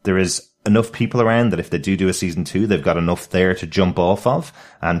 There is enough people around that if they do a season 2, they've got enough there to jump off of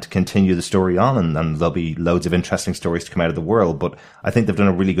and to continue the story on, and there'll be loads of interesting stories to come out of the world. But I think they've done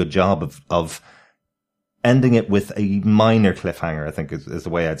a really good job of ending it with a minor cliffhanger, I think is the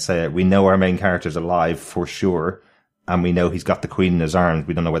way I'd say it. We know our main character's alive for sure, and we know he's got the Queen in his arms.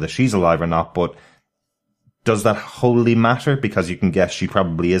 We don't know whether she's alive or not, but does that wholly matter? Because you can guess she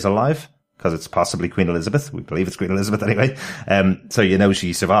probably is alive, because it's possibly Queen Elizabeth. We believe it's Queen Elizabeth anyway. So you know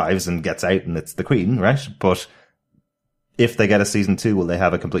she survives and gets out and it's the Queen, right? But if they get a season 2, will they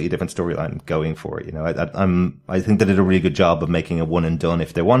have a completely different storyline going for it? You know, I think they did a really good job of making a one and done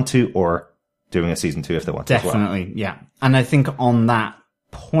if they want to, or doing a season 2 if they want to. Definitely, as well. yeah. And I think on that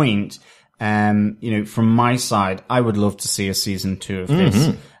point, you know, from my side, I would love to see a season 2 of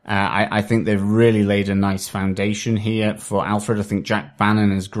this. I think they've really laid a nice foundation here for Alfred. I think Jack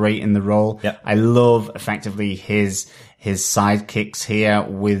Bannon is great in the role. Yep. I love effectively his sidekicks here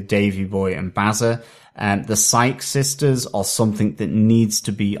with Davy Boy and Bazza. The Sykes sisters are something that needs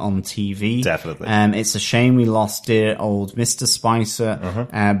to be on TV. Definitely. It's a shame we lost dear old Mr. Spicer,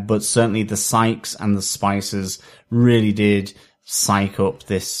 but certainly the Sykes and the Spicers really did psych up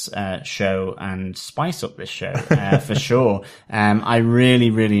this show and spice up this show for sure. I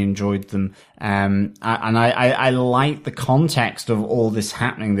really enjoyed them, and I like the context of all this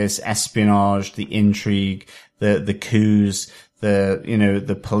happening, this espionage, the intrigue, the coups,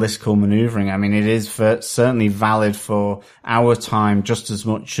 the political maneuvering. I mean, it is certainly valid for our time just as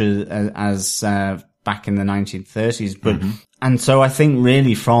much as back in the 1930s. But and so I think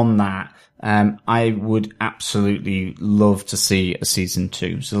really from that, I would absolutely love to see a season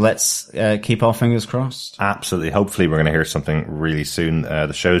 2. So let's keep our fingers crossed. Absolutely. Hopefully we're going to hear something really soon.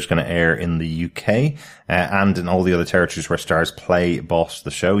 The show's going to air in the UK and in all the other territories where Stars Play bought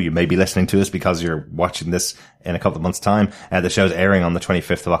the show. You may be listening to us because you're watching this in a couple of months' time. The show's airing on the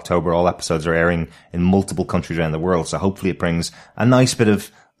 25th of October. All episodes are airing in multiple countries around the world. So hopefully it brings a nice bit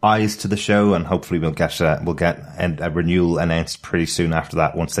of eyes to the show, and hopefully we'll get a renewal announced pretty soon after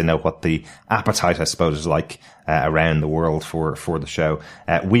that, once they know what the appetite, I suppose, is like around the world for the show.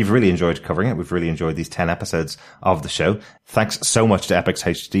 We've really enjoyed covering it. We've really enjoyed these 10 episodes of the show. Thanks so much to Epix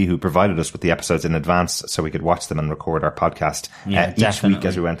HD, who provided us with the episodes in advance so we could watch them and record our podcast each week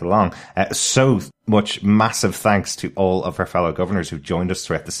as we went along. So much massive thanks to all of our fellow governors who've joined us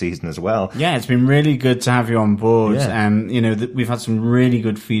throughout the season as well. Yeah, it's been really good to have you on board. Yeah. You know, we've had some really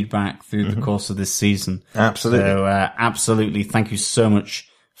good feedback through the course of this season. Absolutely. So, absolutely. Thank you so much,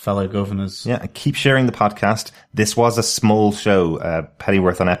 fellow governors. Yeah, and keep sharing the podcast. This was a small show.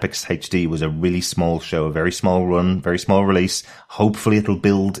 Pennyworth on Epix HD was a really small show, a very small run, very small release. Hopefully it'll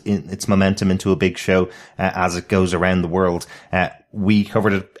build its momentum into a big show as it goes around the world. We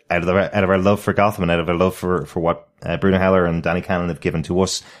covered it out of our love for Gotham and out of our love for what Bruno Heller and Danny Cannon have given to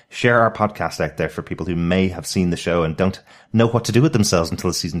us. Share our podcast out there for people who may have seen the show and don't know what to do with themselves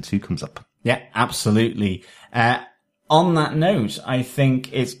until season 2 comes up. Yeah, absolutely. On that note, I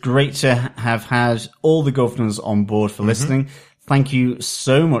think it's great to have had all the governors on board for listening. Thank you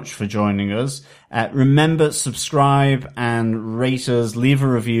so much for joining us. Remember, subscribe and rate us. Leave a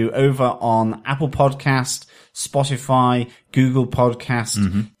review over on Apple Podcast, Spotify, Google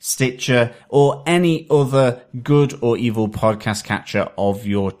Podcast, Stitcher, or any other good or evil podcast catcher of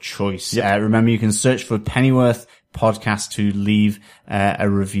your choice. Yep. Remember, you can search for Pennyworth Podcast to leave a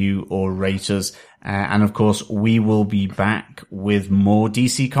review or rate us. And of course, we will be back with more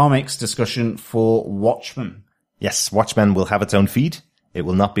DC Comics discussion for Watchmen. Yes, Watchmen will have its own feed. It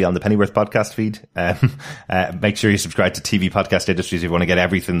will not be on the Pennyworth podcast feed. Make sure you subscribe to TV Podcast Industries if you want to get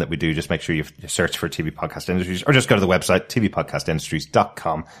everything that we do. Just make sure you search for TV Podcast Industries, or just go to the website,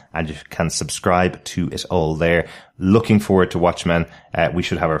 tvpodcastindustries.com, and you can subscribe to it all there. Looking forward to Watchmen. We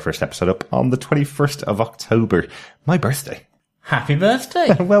should have our first episode up on the 21st of October, my birthday. Happy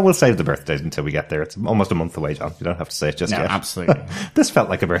birthday. Well, we'll save the birthdays until we get there. It's almost a month away, John. You don't have to say it just yet. Absolutely. This felt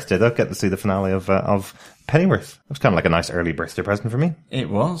like a birthday, though, getting to see the finale of Pennyworth. It was kind of like a nice early birthday present for me. It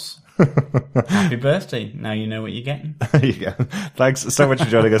was. Happy birthday. Now you know what you're getting. There you go. Thanks so much for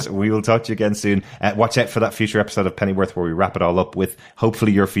joining us. We will talk to you again soon. Watch out for that future episode of Pennyworth where we wrap it all up with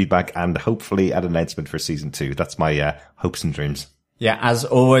hopefully your feedback and hopefully an announcement for season 2. That's my hopes and dreams. Yeah, as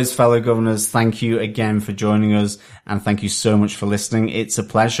always, fellow governors, thank you again for joining us, and thank you so much for listening. It's a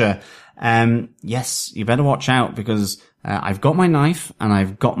pleasure. Yes, you better watch out because I've got my knife and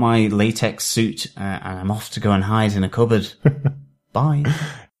I've got my latex suit and I'm off to go and hide in a cupboard. Bye.